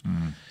Orleans.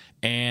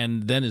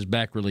 And then his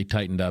back really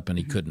tightened up and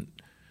he couldn't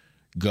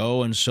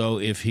go. And so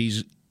if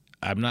he's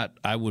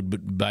I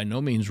would by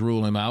no means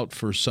rule him out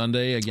for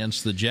Sunday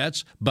against the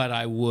Jets, but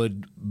I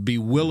would be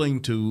willing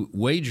to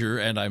wager,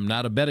 and I'm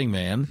not a betting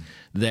man,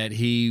 that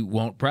he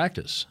won't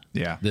practice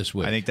this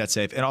week. I think that's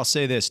safe. And I'll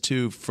say this,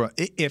 too,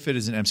 if it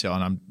is an MCL,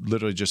 and I'm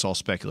literally just all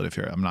speculative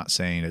here. I'm not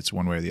saying it's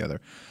one way or the other.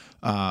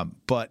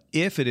 But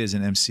if it is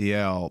an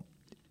MCL,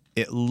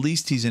 at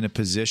least he's in a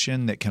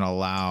position that can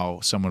allow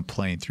someone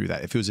playing through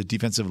that. If it was a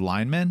defensive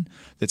lineman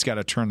that's got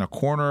to turn the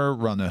corner,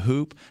 run the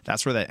hoop,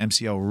 that's where that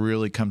MCL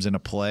really comes into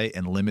play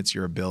and limits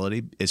your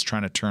ability, is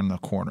trying to turn the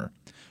corner.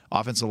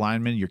 Offensive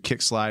lineman, you're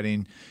kick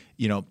sliding.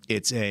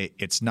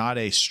 It's not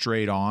a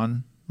straight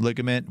on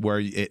ligament where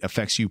it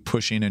affects you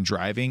pushing and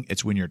driving.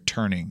 It's when you're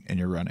turning and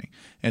you're running.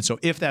 And so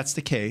if that's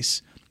the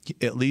case,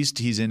 at least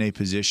he's in a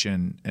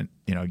position, and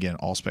again,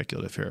 all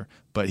speculative here,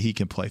 but he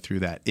can play through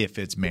that if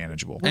it's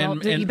manageable. Well,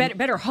 you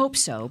better hope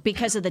so,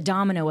 because of the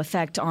domino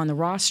effect on the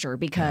roster,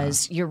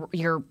 because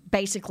you're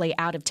basically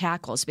out of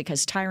tackles,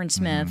 because Tyron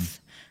Smith.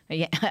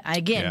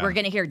 We're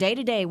going to hear day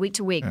to day, week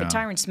to week, but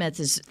Tyron Smith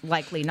is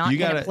likely not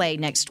going to play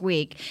next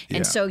week.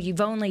 And so you've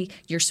only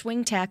your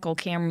swing tackle,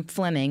 Cam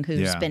Fleming,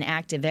 who's been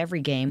active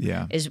every game,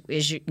 is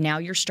now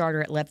your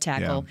starter at left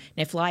tackle.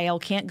 And if Lyle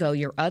can't go,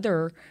 your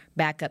other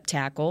backup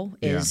tackle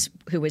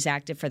who was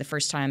active for the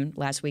first time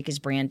last week is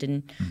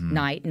Brandon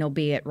Knight, and he'll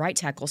be at right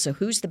tackle. So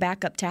who's the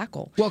backup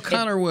tackle? Well,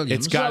 Connor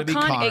Williams. It's got to be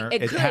Connor.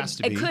 It has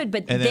to be. It could,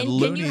 but then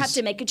you have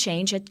to make a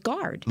change at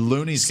guard.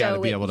 Looney's got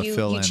to be able to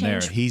fill in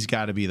there. He's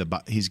got to be the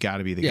guy.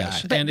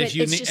 But it's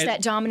just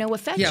that domino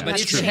effect. Yeah,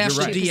 but if you have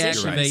to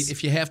deactivate,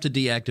 if you have to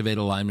deactivate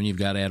a lineman, you've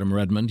got Adam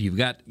Redmond. You've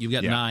got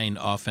 9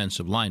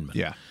 offensive linemen.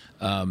 Yeah.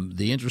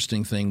 The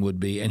interesting thing would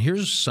be, and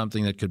here's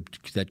something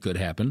that could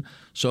happen.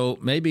 So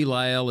maybe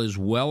Lyle is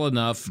well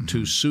enough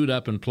to suit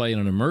up and play in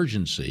an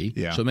emergency.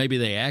 Yeah. So maybe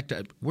they act.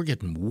 We're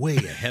getting way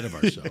ahead of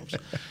ourselves.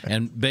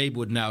 And Babe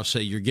would now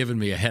say, "You're giving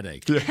me a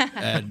headache,"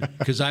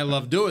 because I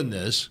love doing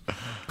this.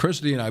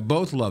 Christy and I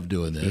both love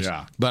doing this.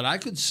 Yeah. But I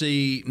could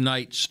see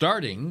Knight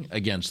starting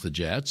against the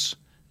Jets.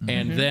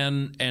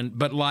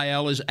 But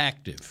Lyle is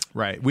active.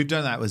 Right. We've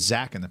done that with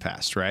Zach in the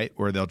past, right?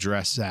 Where they'll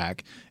dress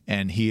Zach,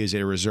 and he is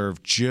a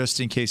reserve just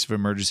in case of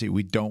emergency.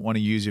 We don't want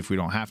to use it if we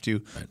don't have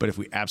to, but if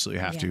we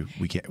absolutely have to,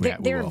 we can't.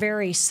 There are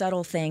very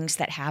subtle things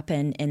that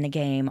happen in the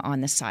game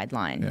on the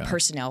sideline,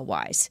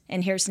 personnel-wise.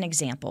 And here's an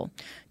example.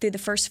 Through the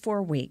first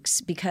 4 weeks,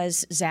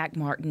 because Zach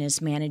Martin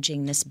is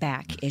managing this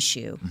back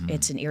issue,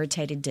 it's an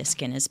irritated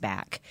disc in his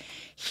back,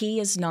 he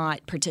is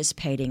not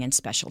participating in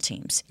special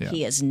teams. Yeah.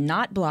 He is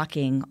not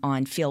blocking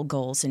on field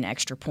goals and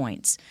extra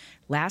points.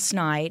 Last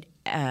night,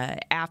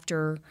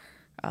 after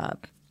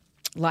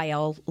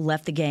Lyle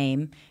left the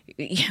game,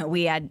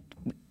 we had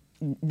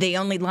the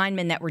only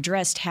linemen that were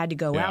dressed had to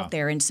go out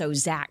there, and so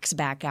Zach's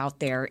back out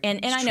there. And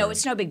I know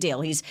it's no big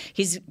deal.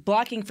 He's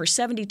blocking for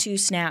 72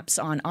 snaps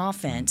on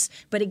offense,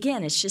 but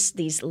again, it's just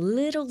these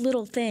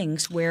little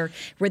things where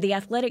the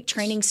athletic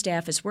training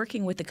staff is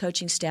working with the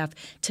coaching staff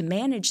to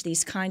manage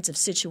these kinds of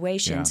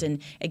situations.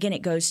 And again,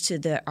 it goes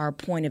to our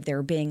point of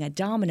there being a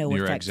domino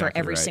effect for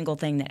every single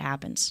thing that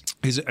happens.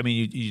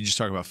 You just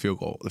talk about field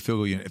goal. The field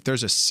goal unit. If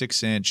there's a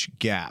 6-inch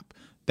gap,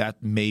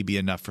 that may be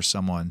enough for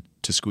someone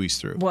to squeeze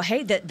through. Well,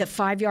 hey, the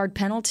 5-yard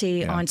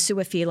penalty on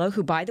Suafilo,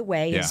 who, by the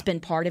way, has been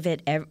part of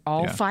it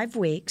all 5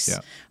 weeks.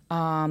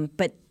 Yeah.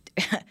 But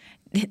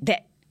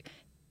that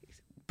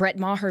Brett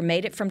Maher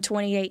made it from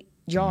 28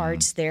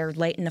 yards there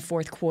late in the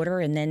fourth quarter,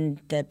 and then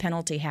the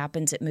penalty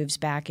happens. It moves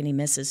back, and he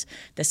misses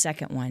the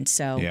second one.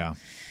 So,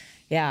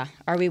 yeah.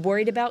 Are we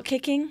worried about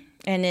kicking?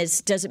 And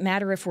does it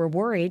matter if we're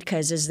worried?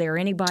 Because is there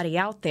anybody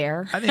out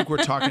there? I think we're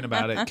talking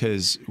about it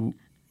because –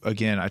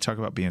 again, I talk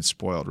about being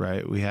spoiled,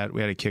 right? We had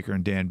a kicker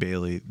in Dan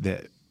Bailey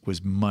that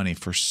was money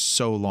for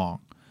so long,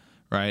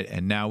 right?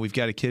 And now we've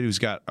got a kid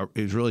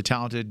who's really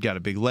talented, got a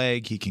big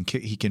leg. He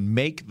can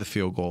make the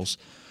field goals,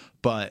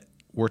 but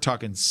we're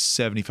talking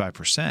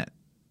 75%.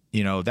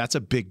 That's a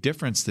big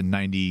difference than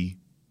 98%.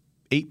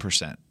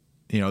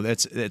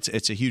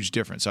 It's a huge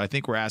difference. So I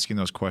think we're asking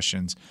those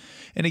questions.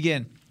 And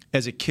again,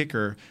 as a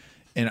kicker.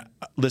 And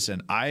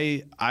listen,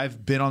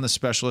 I've been on the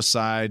specialist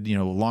side,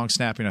 long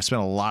snapping. I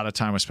spent a lot of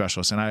time with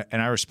specialists, and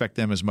I respect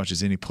them as much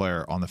as any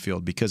player on the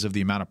field because of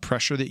the amount of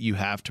pressure that you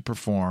have to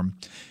perform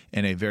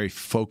in a very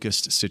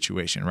focused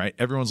situation, right?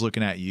 Everyone's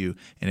looking at you,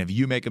 and if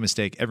you make a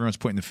mistake, everyone's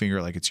pointing the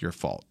finger like it's your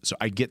fault. So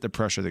I get the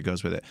pressure that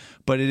goes with it,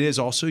 but it is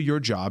also your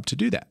job to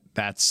do that.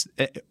 That's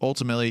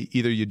ultimately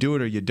either you do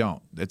it or you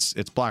don't. It's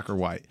black or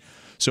white.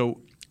 So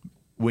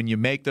when you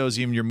make those,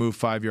 even your move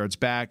 5 yards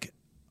back,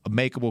 a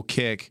makeable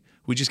kick.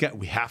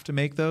 We have to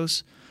make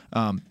those.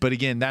 But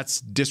again, that's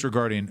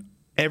disregarding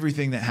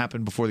everything that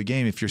happened before the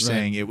game. If you're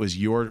saying it was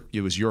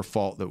your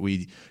fault that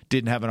we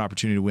didn't have an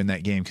opportunity to win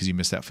that game because you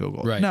missed that field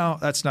goal. Right. No,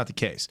 that's not the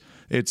case.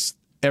 It's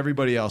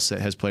everybody else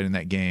that has played in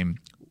that game.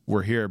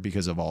 We're here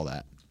because of all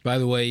that. By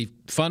the way,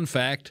 fun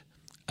fact,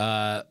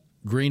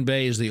 Green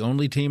Bay is the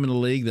only team in the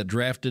league that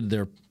drafted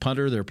their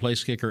punter, their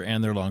place kicker,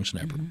 and their long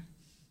snapper. Mm-hmm.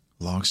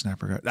 Long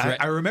snapper.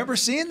 I remember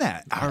seeing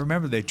that. I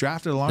remember they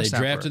drafted a long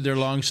snapper. They drafted their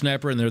long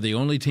snapper, and they're the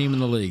only team in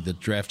the league that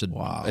drafted.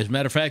 Wow. As a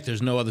matter of fact,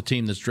 there's no other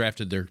team that's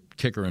drafted their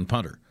kicker and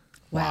punter.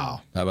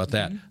 Wow. How about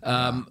that?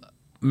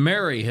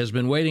 Mary has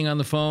been waiting on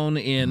the phone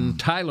in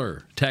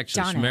Tyler,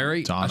 Texas. Donna.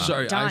 Mary? Donna.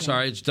 I'm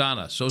sorry. It's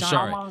Donna.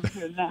 Sorry.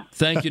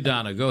 Thank you,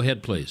 Donna. Go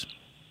ahead, please.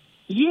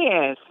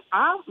 Yes.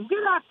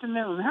 Good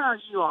afternoon. How are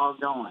you all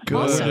doing? Good.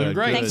 Awesome.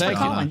 Great. Thanks for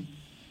calling.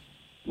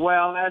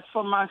 Well, as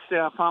for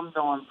myself, I'm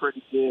doing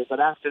pretty good. But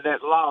after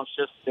that loss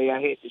yesterday,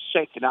 I had to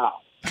shake it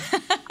off.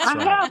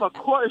 I have a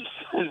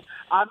question.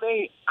 I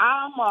mean,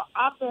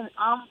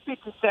 I'm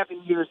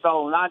 57 years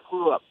old, and I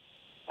grew up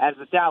as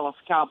a Dallas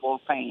Cowboy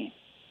fan.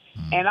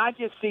 And I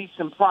just see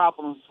some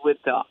problems with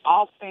the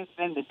offense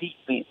and the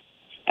defense.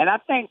 And I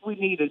think we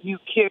need a new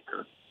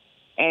kicker.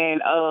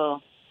 And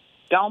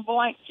don't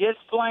blame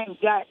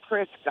Dak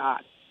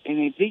Prescott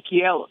and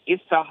Ezekiel.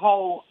 It's the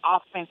whole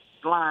offensive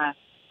line,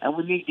 and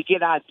we need to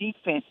get our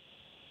defense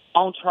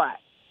on track.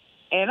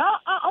 And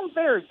I'm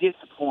very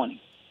disappointed.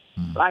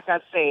 Like I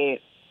said,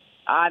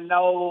 I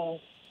know,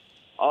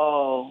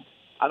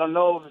 I don't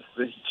know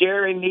if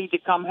Jerry need to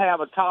come have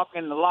a talk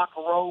in the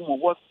locker room or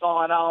what's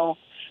going on.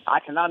 I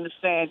can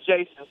understand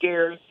Jason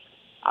Garrett.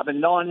 I've been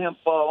knowing him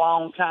for a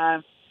long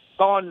time.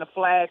 Throwing the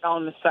flag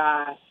on the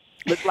side.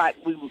 Looks like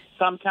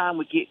sometimes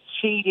we get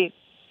cheated.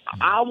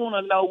 I want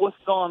to know what's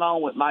going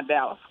on with my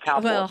Dallas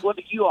Cowboys. Well, what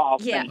do you all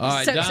think? All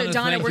right, so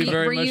Donna, were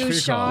you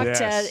shocked,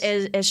 Yes.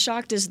 as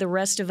shocked as the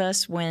rest of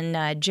us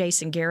when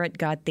Jason Garrett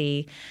got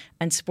the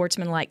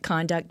unsportsmanlike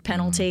conduct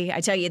penalty?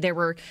 I tell you,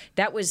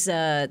 that was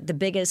the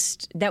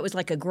biggest. That was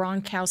like a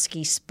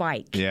Gronkowski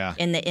spike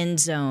in the end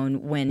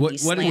zone when he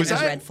slammed his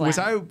red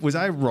flag. Was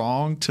I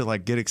wrong to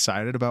like get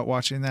excited about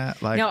watching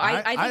that? Like, no,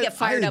 I think it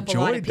fired up a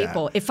lot of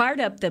people. That. It fired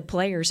up the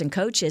players and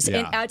coaches. Yeah.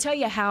 And I'll tell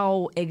you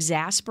how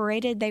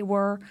exasperated they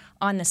were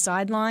on the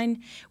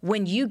sideline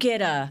when you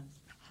get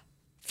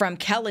from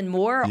Kellen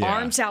Moore,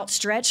 arms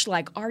outstretched,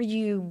 like, are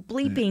you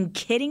bleeping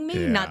kidding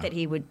me? Yeah. Not that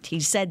he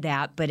said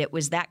that, but it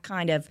was that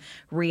kind of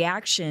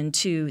reaction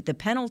to the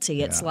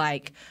penalty. It's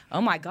like, oh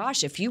my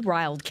gosh, if you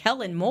riled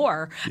Kellen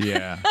Moore.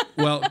 Yeah.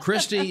 Well,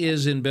 Christy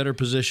is in better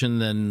position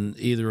than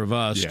either of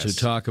us to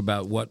talk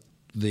about what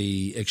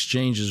the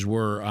exchanges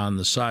were on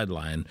the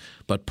sideline.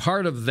 But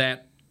part of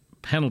that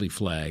penalty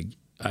flag,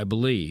 I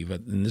believe,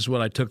 and this is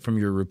what I took from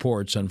your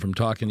reports and from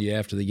talking to you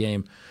after the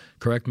game,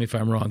 correct me if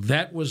I'm wrong,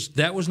 that was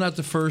not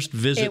the first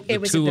visit the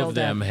two of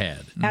them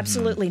had.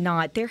 Absolutely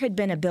not. There had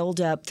been a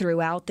buildup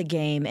throughout the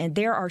game, and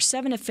there are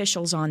 7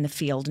 officials on the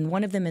field, and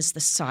one of them is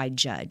the side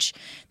judge.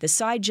 The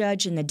side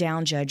judge and the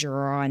down judge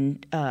are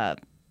on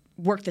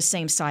work the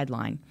same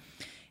sideline.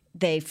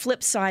 They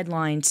flip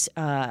sidelines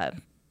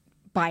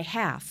by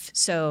half.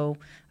 So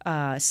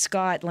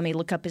Scott, let me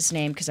look up his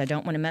name because I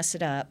don't want to mess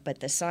it up, but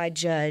the side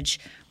judge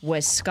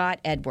was Scott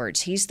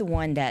Edwards. He's the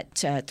one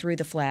that threw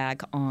the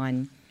flag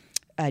on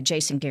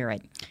Jason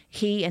Garrett.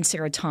 He and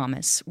Sarah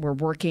Thomas were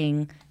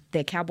working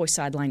the Cowboy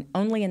sideline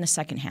only in the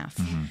second half.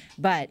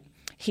 But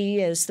he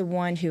is the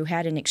one who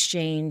had an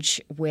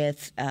exchange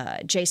with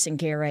Jason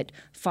Garrett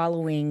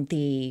following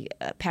the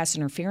pass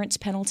interference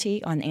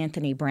penalty on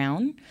Anthony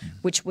Brown,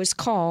 which was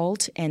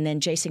called, and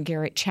then Jason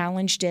Garrett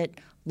challenged it,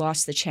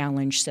 lost the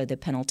challenge, so the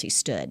penalty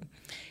stood.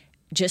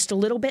 Just a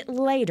little bit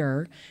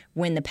later,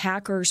 when the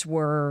Packers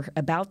were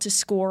about to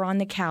score on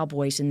the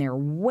Cowboys and they're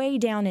way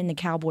down in the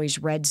Cowboys'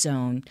 red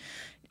zone,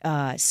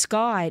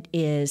 Scott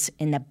is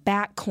in the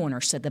back corner,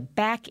 so the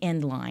back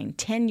end line,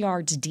 10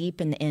 yards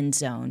deep in the end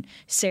zone.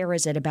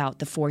 Sarah's at about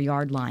the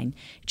 4-yard line.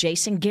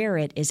 Jason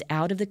Garrett is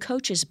out of the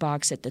coach's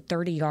box at the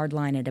 30-yard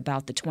line at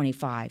about the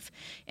 25.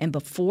 And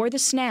before the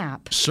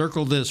snap...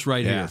 Circle this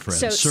right here,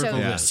 Fred. Circle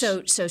this.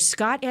 So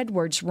Scott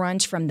Edwards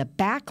runs from the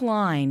back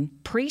line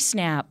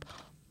pre-snap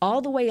all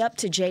the way up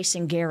to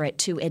Jason Garrett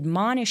to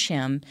admonish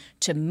him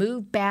to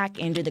move back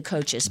into the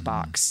coach's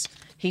box.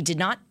 He did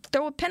not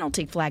throw a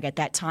penalty flag at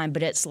that time,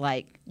 but it's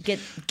like,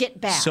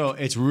 get back. So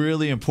it's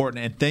really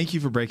important, and thank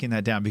you for breaking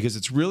that down, because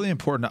it's really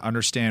important to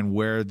understand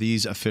where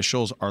these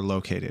officials are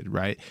located,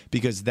 right?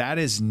 Because that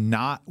is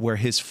not where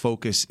his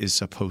focus is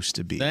supposed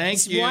to be.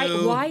 Thank you.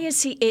 Why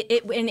is he?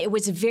 And it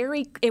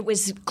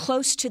was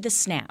close to the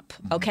snap.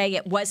 Okay,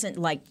 it wasn't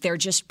like they're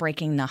just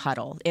breaking the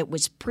huddle. It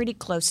was pretty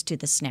close to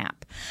the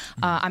snap.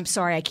 I'm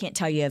sorry, I can't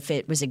tell you if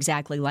it was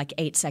exactly like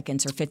 8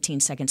 seconds or 15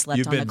 seconds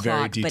left on the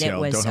clock. You've been very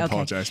detailed. But it was, Don't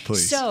apologize,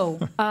 please.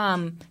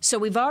 So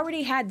we've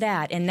already had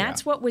that, and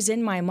that's what was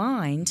in my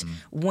mind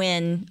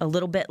when a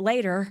little bit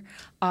later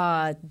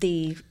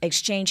the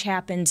exchange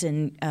happens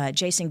and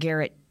Jason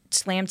Garrett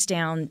slams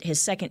down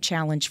his second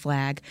challenge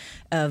flag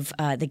of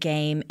the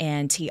game,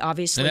 and he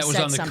obviously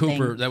said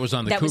something. That was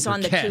on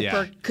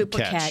the Cooper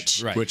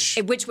catch, right.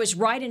 which was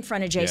right in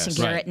front of Jason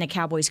Garrett and the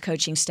Cowboys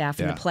coaching staff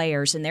and the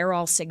players, and they're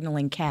all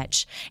signaling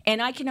catch.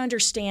 And I can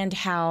understand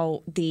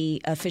how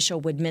the official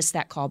would miss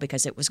that call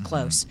because it was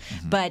close.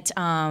 But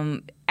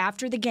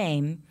after the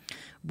game,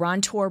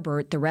 Ron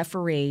Torbert, the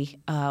referee,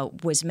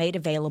 was made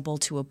available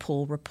to a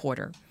pool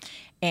reporter.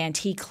 And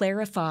he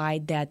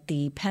clarified that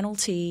the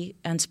penalty,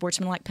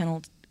 unsportsmanlike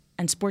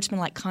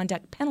unsportsmanlike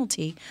conduct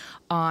penalty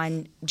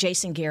on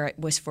Jason Garrett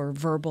was for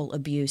verbal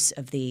abuse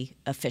of the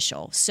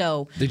official.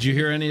 So, did you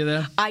hear any of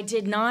that? I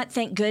did not,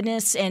 thank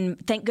goodness.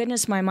 And thank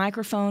goodness my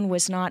microphone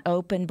was not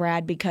open,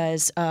 Brad,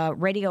 because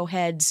radio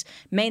heads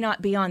may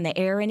not be on the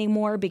air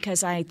anymore,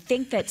 because I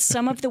think that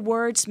some of the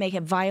words may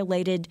have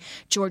violated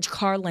George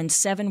Carlin's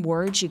 7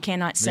 words you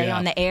cannot say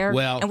on the air.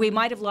 Well, and we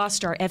might have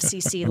lost our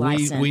FCC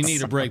license. We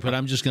need a break, but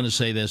I'm just going to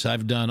say this.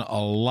 I've done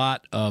a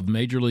lot of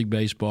Major League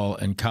Baseball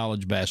and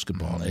college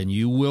basketball, and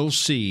you will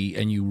see,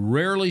 and you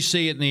rarely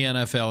see it in the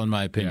NFL, in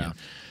my opinion,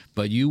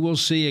 but you will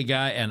see a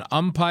guy, an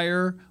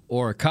umpire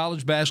or a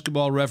college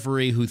basketball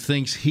referee, who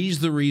thinks he's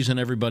the reason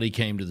everybody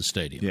came to the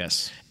stadium.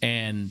 Yes.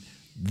 And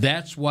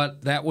that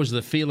was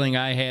the feeling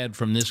I had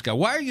from this guy.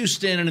 Why are you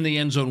standing in the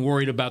end zone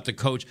worried about the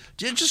coach?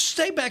 Just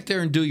stay back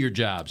there and do your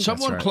job.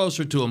 Someone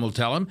closer to him will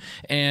tell him.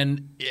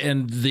 And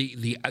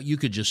the you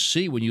could just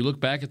see when you look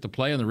back at the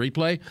play on the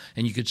replay,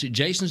 and you could see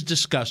Jason's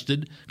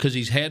disgusted because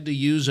he's had to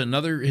use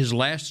his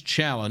last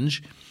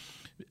challenge,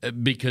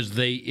 because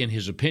in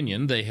his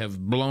opinion, they have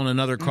blown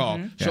another call.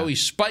 Mm-hmm. So he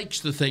spikes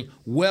the thing.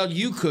 Well,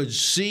 you could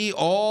see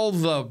all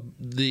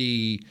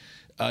the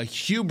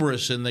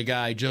hubris in the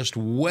guy just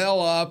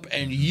well up,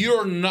 and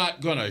you're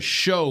not going to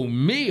show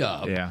me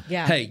up. Yeah.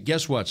 Hey,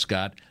 guess what,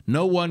 Scott?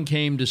 No one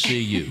came to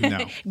see you. No.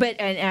 But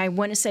and I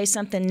want to say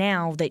something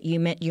now that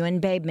you and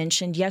Babe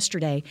mentioned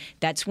yesterday.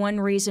 That's one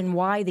reason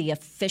why the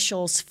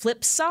officials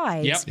flip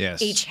sides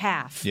each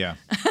half. Yeah.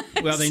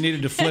 Well, they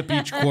needed to flip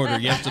each quarter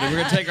yesterday. We're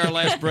going to take our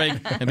last break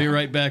and be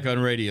right back on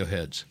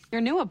Radioheads. Your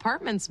new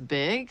apartment's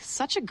big.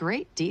 Such a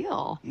great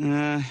deal.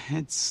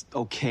 It's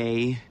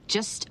okay.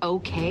 Just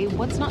okay?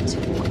 What's not to...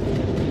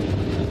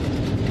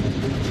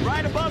 It's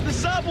right above the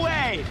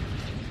subway!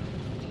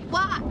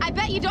 Well, I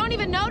bet you don't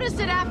even notice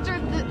it after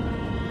the...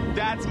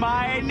 That's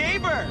my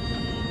neighbor,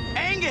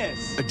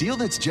 Angus! A deal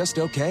that's just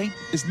okay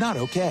is not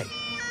okay.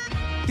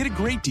 Get a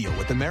great deal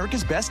with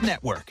America's Best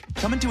Network.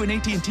 Come into an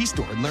AT&T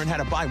store and learn how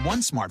to buy one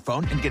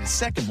smartphone and get a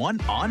second one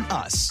on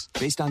us.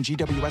 Based on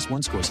GWS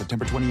 1 score,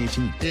 September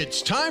 2018.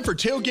 It's time for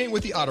Tailgate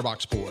with the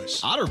OtterBox boys.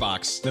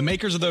 OtterBox? The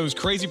makers of those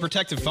crazy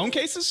protective phone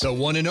cases? The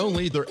one and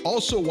only. They're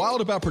also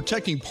wild about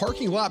protecting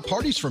parking lot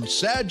parties from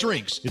sad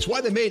drinks. It's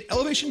why they made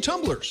Elevation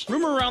tumblers.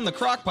 Rumor around the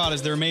crockpot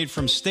is they're made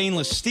from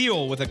stainless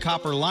steel with a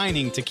copper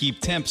lining to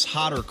keep temps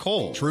hot or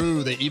cold.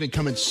 True. They even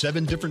come in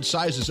 7 different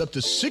sizes, up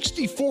to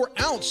 64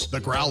 ounce, the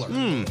Growler.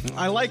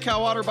 I like how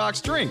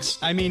OtterBox drinks.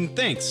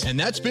 Thinks. And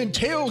that's been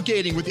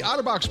Tailgating with the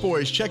OtterBox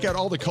boys. Check out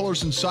all the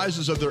colors and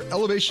sizes of their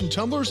Elevation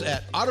tumblers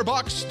at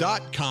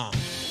OtterBox.com.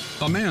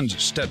 A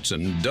man's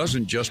Stetson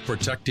doesn't just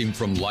protect him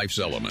from life's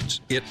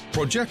elements. It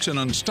projects an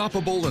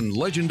unstoppable and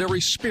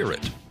legendary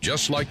spirit,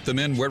 just like the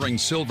men wearing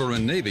silver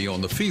and navy on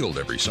the field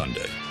every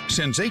Sunday.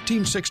 Since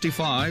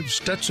 1865,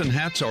 Stetson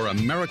hats are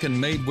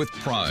American-made with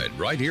pride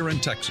right here in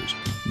Texas.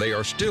 They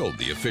are still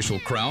the official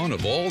crown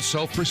of all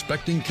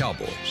self-respecting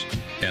cowboys.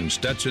 And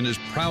Stetson is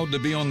proud to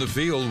be on the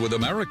field with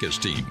America's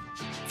team.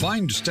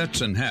 Find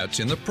Stetson hats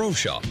in the Pro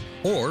Shop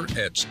or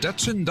at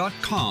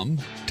Stetson.com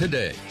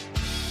today.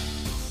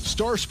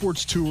 Star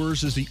Sports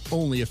Tours is the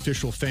only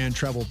official fan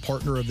travel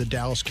partner of the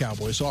Dallas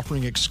Cowboys,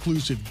 offering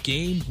exclusive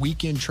game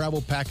weekend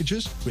travel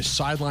packages with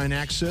sideline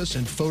access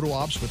and photo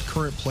ops with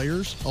current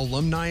players,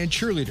 alumni, and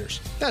cheerleaders.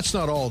 That's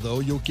not all,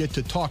 though. You'll get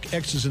to talk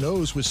X's and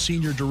O's with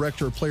Senior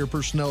Director of Player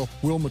Personnel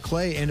Will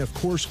McClay, and of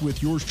course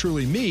with yours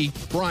truly, me,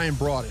 Brian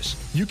Broaddus.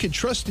 You can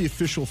trust the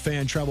official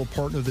fan travel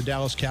partner of the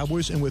Dallas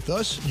Cowboys, and with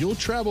us, you'll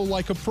travel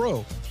like a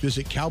pro.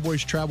 Visit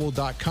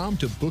cowboystravel.com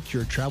to book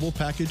your travel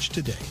package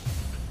today.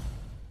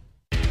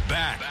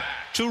 Back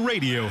to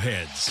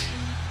Radioheads.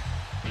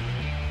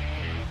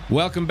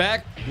 Welcome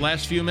back.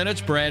 Last few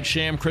minutes, Brad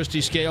Sham, Christy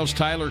Scales,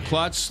 Tyler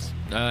Klutz.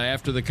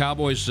 After the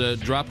Cowboys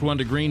dropped one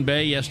to Green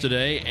Bay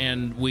yesterday,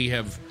 and we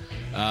have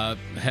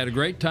had a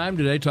great time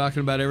today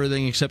talking about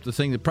everything except the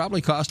thing that probably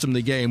cost them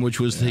the game,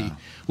 which was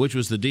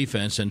the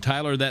defense. And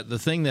Tyler, the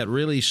thing that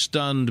really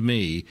stunned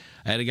me,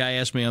 I had a guy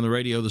ask me on the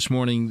radio this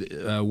morning,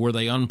 were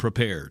they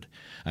unprepared?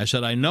 I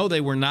said, I know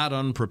they were not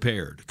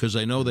unprepared because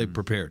I know they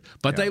prepared,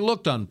 but they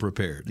looked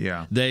unprepared.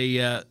 Yeah.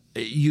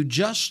 You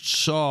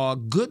just saw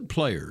good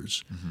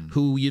players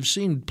who you've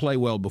seen play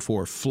well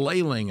before,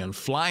 flailing and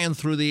flying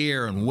through the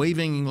air and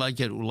waving like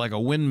a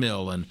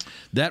windmill, and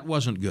that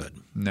wasn't good.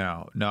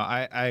 No,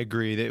 I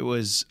agree. It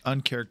was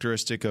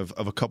uncharacteristic of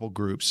a couple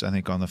groups, I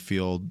think, on the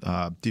field.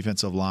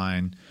 Defensive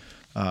line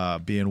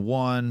being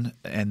one,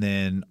 and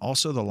then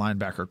also the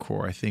linebacker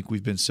core. I think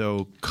we've been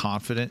so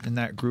confident in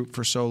that group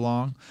for so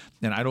long,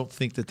 and I don't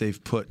think that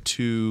they've put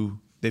 2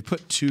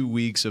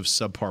 weeks of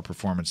subpar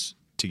performance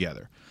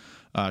together.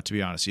 To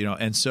be honest,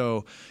 and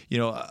so,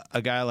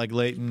 a guy like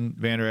Leighton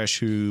Vander Esch,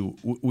 who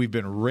we've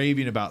been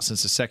raving about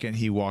since the second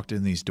he walked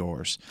in these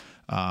doors,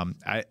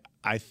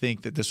 I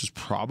think that this was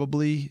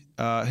probably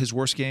his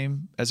worst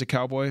game as a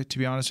Cowboy, to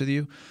be honest with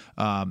you.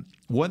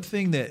 One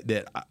thing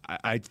that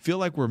I feel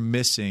like we're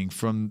missing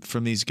from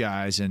these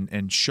guys,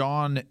 and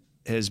Sean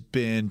has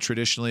been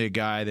traditionally a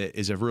guy that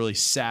is a really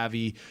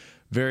savvy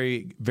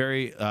very,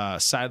 very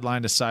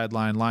sideline to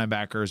sideline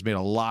linebacker, has made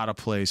a lot of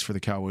plays for the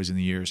Cowboys in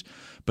the years.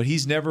 But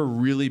he's never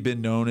really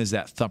been known as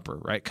that thumper,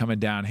 right? Coming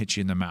down, hit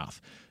you in the mouth.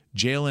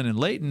 Jalen and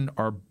Leighton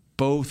are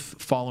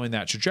both following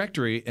that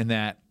trajectory in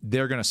that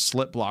they're going to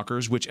slip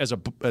blockers, which as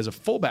a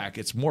fullback,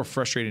 it's more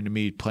frustrating to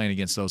me playing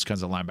against those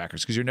kinds of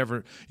linebackers because you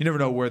never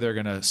know where they're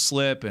going to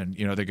slip and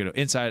they're going to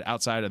inside,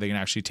 outside, are they going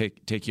to actually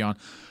take you on?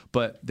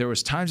 But there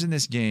was times in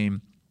this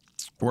game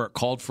where it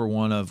called for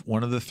one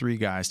of the three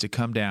guys to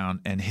come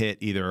down and hit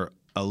either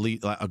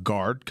a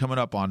guard coming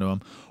up onto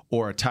him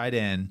or a tight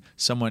end,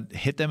 someone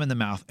hit them in the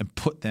mouth and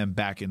put them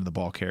back into the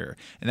ball carrier.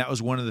 And that was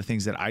one of the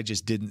things that I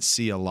just didn't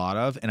see a lot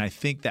of. And I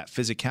think that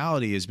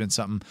physicality has been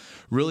something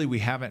really we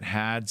haven't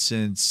had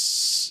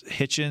since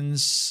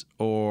Hitchens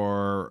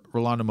or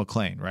Rolando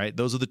McClain, right?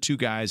 Those are the two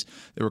guys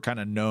that were kind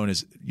of known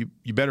as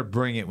you better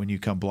bring it when you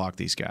come block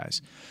these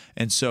guys.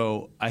 And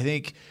so I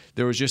think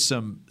there was just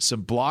some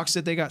blocks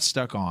that they got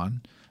stuck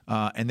on,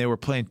 and they were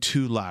playing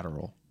too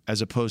lateral.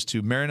 As opposed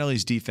to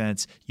Marinelli's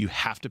defense, you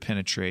have to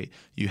penetrate.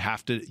 You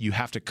have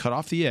to cut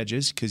off the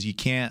edges because you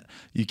can't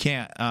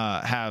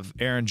have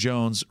Aaron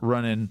Jones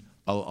running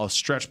a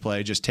stretch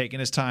play, just taking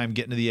his time,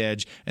 getting to the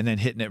edge, and then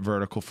hitting it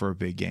vertical for a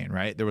big gain,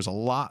 right? There was a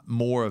lot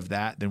more of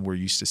that than we're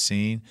used to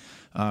seeing.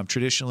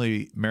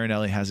 Traditionally,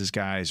 Marinelli has his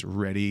guys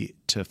ready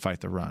to fight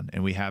the run,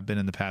 and we have been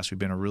in the past. We've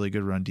been a really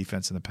good run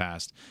defense in the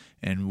past,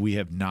 and we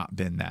have not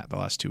been that the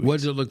last 2 weeks. What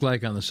does it look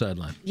like on the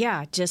sideline?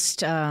 Yeah,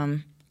 just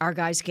our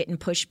guys getting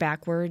pushed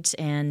backwards,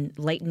 and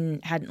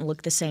Leighton hadn't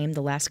looked the same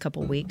the last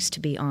couple weeks,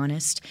 to be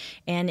honest.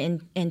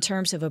 And in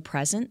terms of a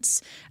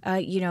presence,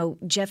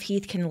 Jeff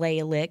Heath can lay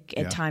a lick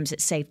at times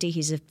at safety.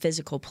 He's a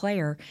physical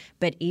player.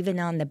 But even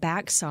on the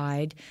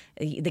backside,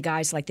 the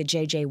guys like the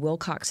J.J.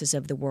 Wilcoxes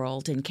of the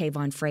world, and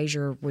Kayvon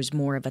Frazier was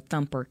more of a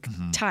thumper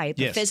type,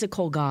 a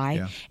physical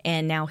guy.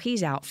 And now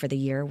he's out for the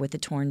year with a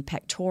torn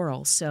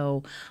pectoral.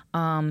 So,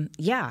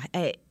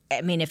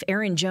 I mean, if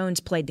Aaron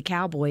Jones played the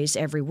Cowboys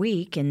every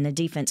week and the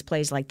defense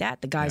plays like that,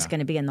 the guy's going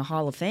to be in the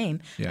Hall of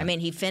Fame. Yeah. I mean,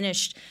 he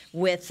finished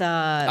with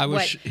I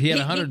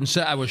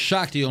was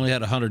shocked he only had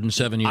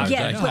 107 yards.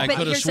 I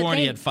could have sworn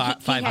he had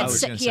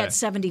 500. He had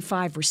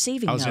 75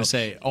 receiving. I was going to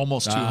say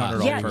almost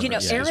 200.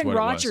 Aaron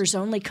Rodgers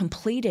only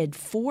completed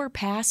 4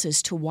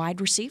 passes to wide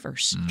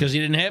receivers because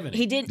he didn't have any.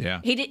 He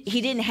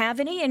didn't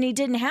have any, and he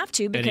didn't have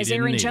to because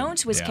Aaron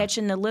Jones was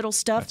catching the little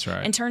stuff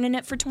and turning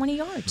it for 20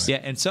 yards. Yeah,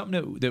 and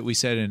something that we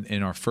said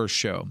in our first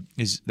show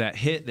is that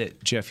hit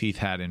that Jeff Heath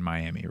had in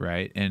Miami,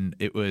 right? And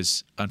it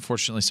was,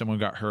 unfortunately, someone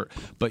got hurt.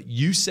 But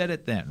you said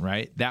it then,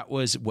 right? That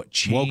was what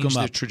changed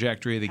the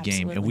trajectory of the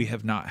game, and we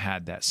have not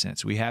had that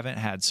since. We haven't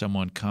had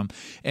someone come.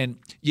 And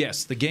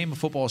yes, the game of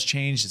football has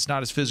changed. It's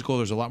not as physical.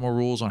 There's a lot more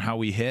rules on how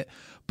we hit,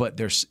 but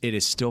it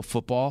is still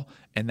football,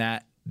 and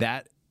that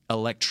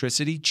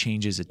electricity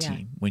changes a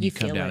team when you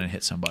come down and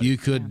hit somebody. You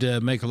could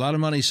make a lot of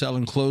money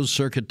selling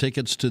closed-circuit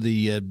tickets to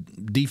the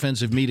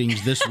defensive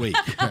meetings this week.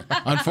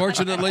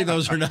 Unfortunately,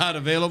 those are not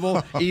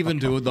available,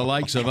 even to the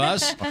likes of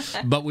us,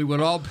 but we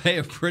would all pay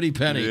a pretty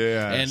penny.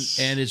 Yes.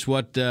 And it's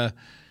what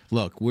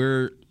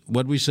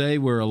what'd we say?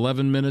 We're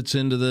 11 minutes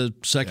into the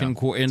second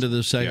quarter.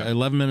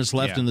 11 minutes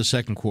left in the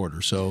second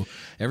quarter. So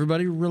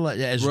everybody relax.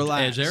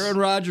 As Aaron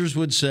Rodgers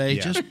would say,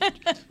 just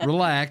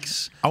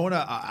relax.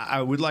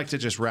 I would like to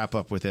just wrap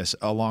up with this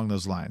along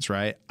those lines,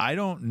 right? I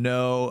don't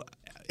know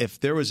if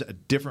there was a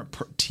different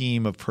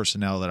team of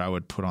personnel that I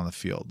would put on the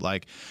field.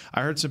 Like,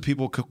 I heard some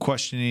people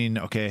questioning,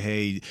 okay,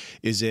 hey,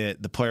 is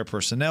it the player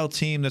personnel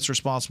team that's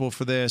responsible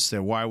for this?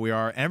 That why we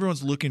are? And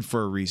everyone's looking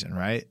for a reason,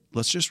 right?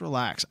 Let's just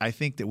relax. I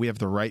think that we have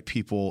the right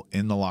people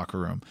in the locker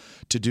room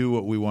to do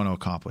what we want to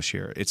accomplish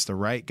here. It's the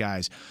right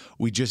guys.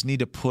 We just need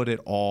to put it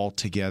all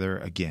together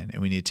again.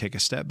 And we need to take a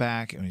step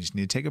back, and we just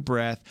need to take a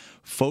breath,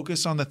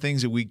 focus on the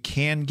things that we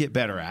can get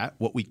better at,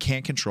 what we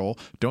can control.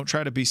 Don't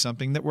try to be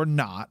something that we're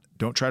not.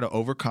 Don't try to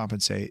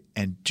overcompensate,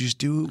 and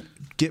just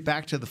get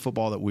back to the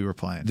football that we were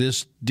playing.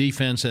 This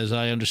defense, as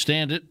I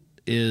understand it,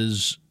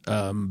 is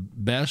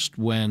best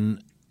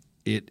when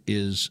it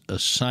is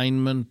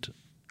assignment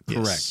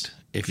correct. Yes.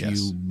 If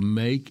you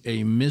make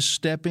a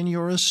misstep in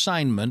your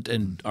assignment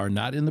and are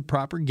not in the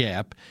proper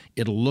gap,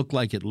 it'll look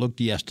like it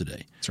looked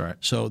yesterday. That's right.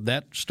 So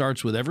that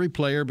starts with every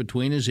player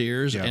between his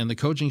ears, and the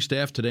coaching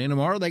staff today and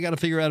tomorrow, they got to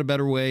figure out a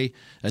better way,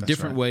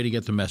 different way to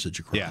get the message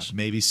across. Yeah,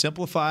 maybe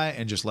simplify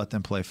and just let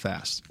them play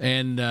fast.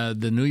 And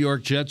the New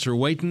York Jets are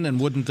waiting, and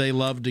wouldn't they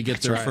love to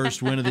get their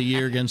first win of the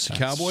year against the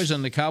Cowboys?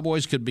 And the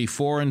Cowboys could be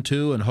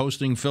 4-2 and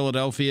hosting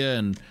Philadelphia.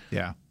 And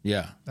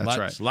that's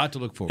right. A lot to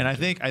look forward to.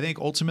 And I think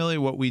ultimately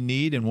what we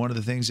need, and one of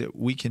the things that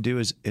we can do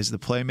is the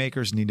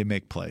playmakers need to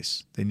make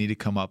plays. They need to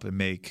come up and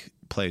make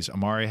plays.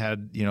 Amari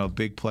had, a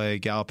big play.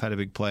 Gallup had a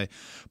big play.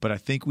 But I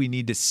think we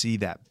need to see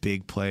that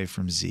big play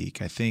from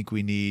Zeke. I think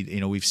we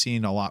need, we've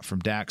seen a lot from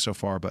Dak so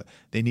far, but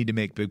they need to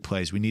make big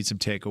plays. We need some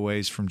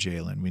takeaways from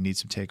Jalen. We need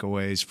some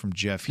takeaways from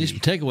Jeff. Need some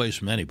takeaways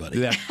from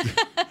anybody.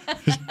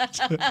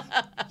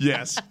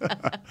 Yes.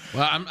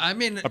 Well,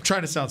 I'm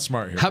trying to sound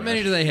smart here. How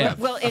many do they have?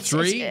 Well, it's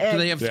three. Do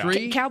they have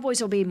three?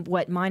 Cowboys will be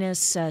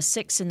minus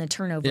 6 in the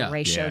turnover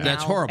ratio. Now.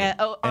 That's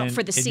horrible.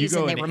 For the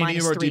season, they were minus 3 any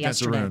of our defensive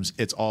yesterday. rooms,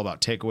 it's all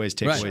about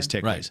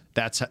takeaways. Right.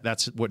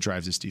 That's what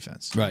drives this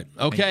defense. Right.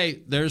 Okay.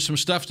 There's some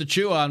stuff to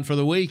chew on for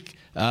the week.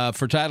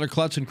 For Tyler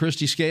Klutz and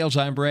Christy Scales,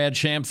 I'm Brad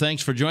Sham.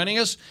 Thanks for joining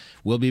us.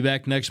 We'll be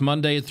back next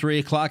Monday at 3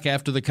 o'clock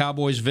after the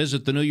Cowboys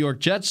visit the New York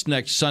Jets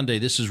next Sunday.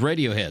 This is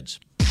Radioheads.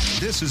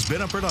 This has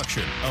been a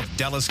production of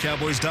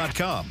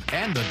DallasCowboys.com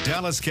and the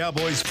Dallas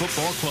Cowboys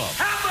Football Club.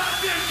 How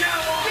about this,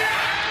 Cowboys?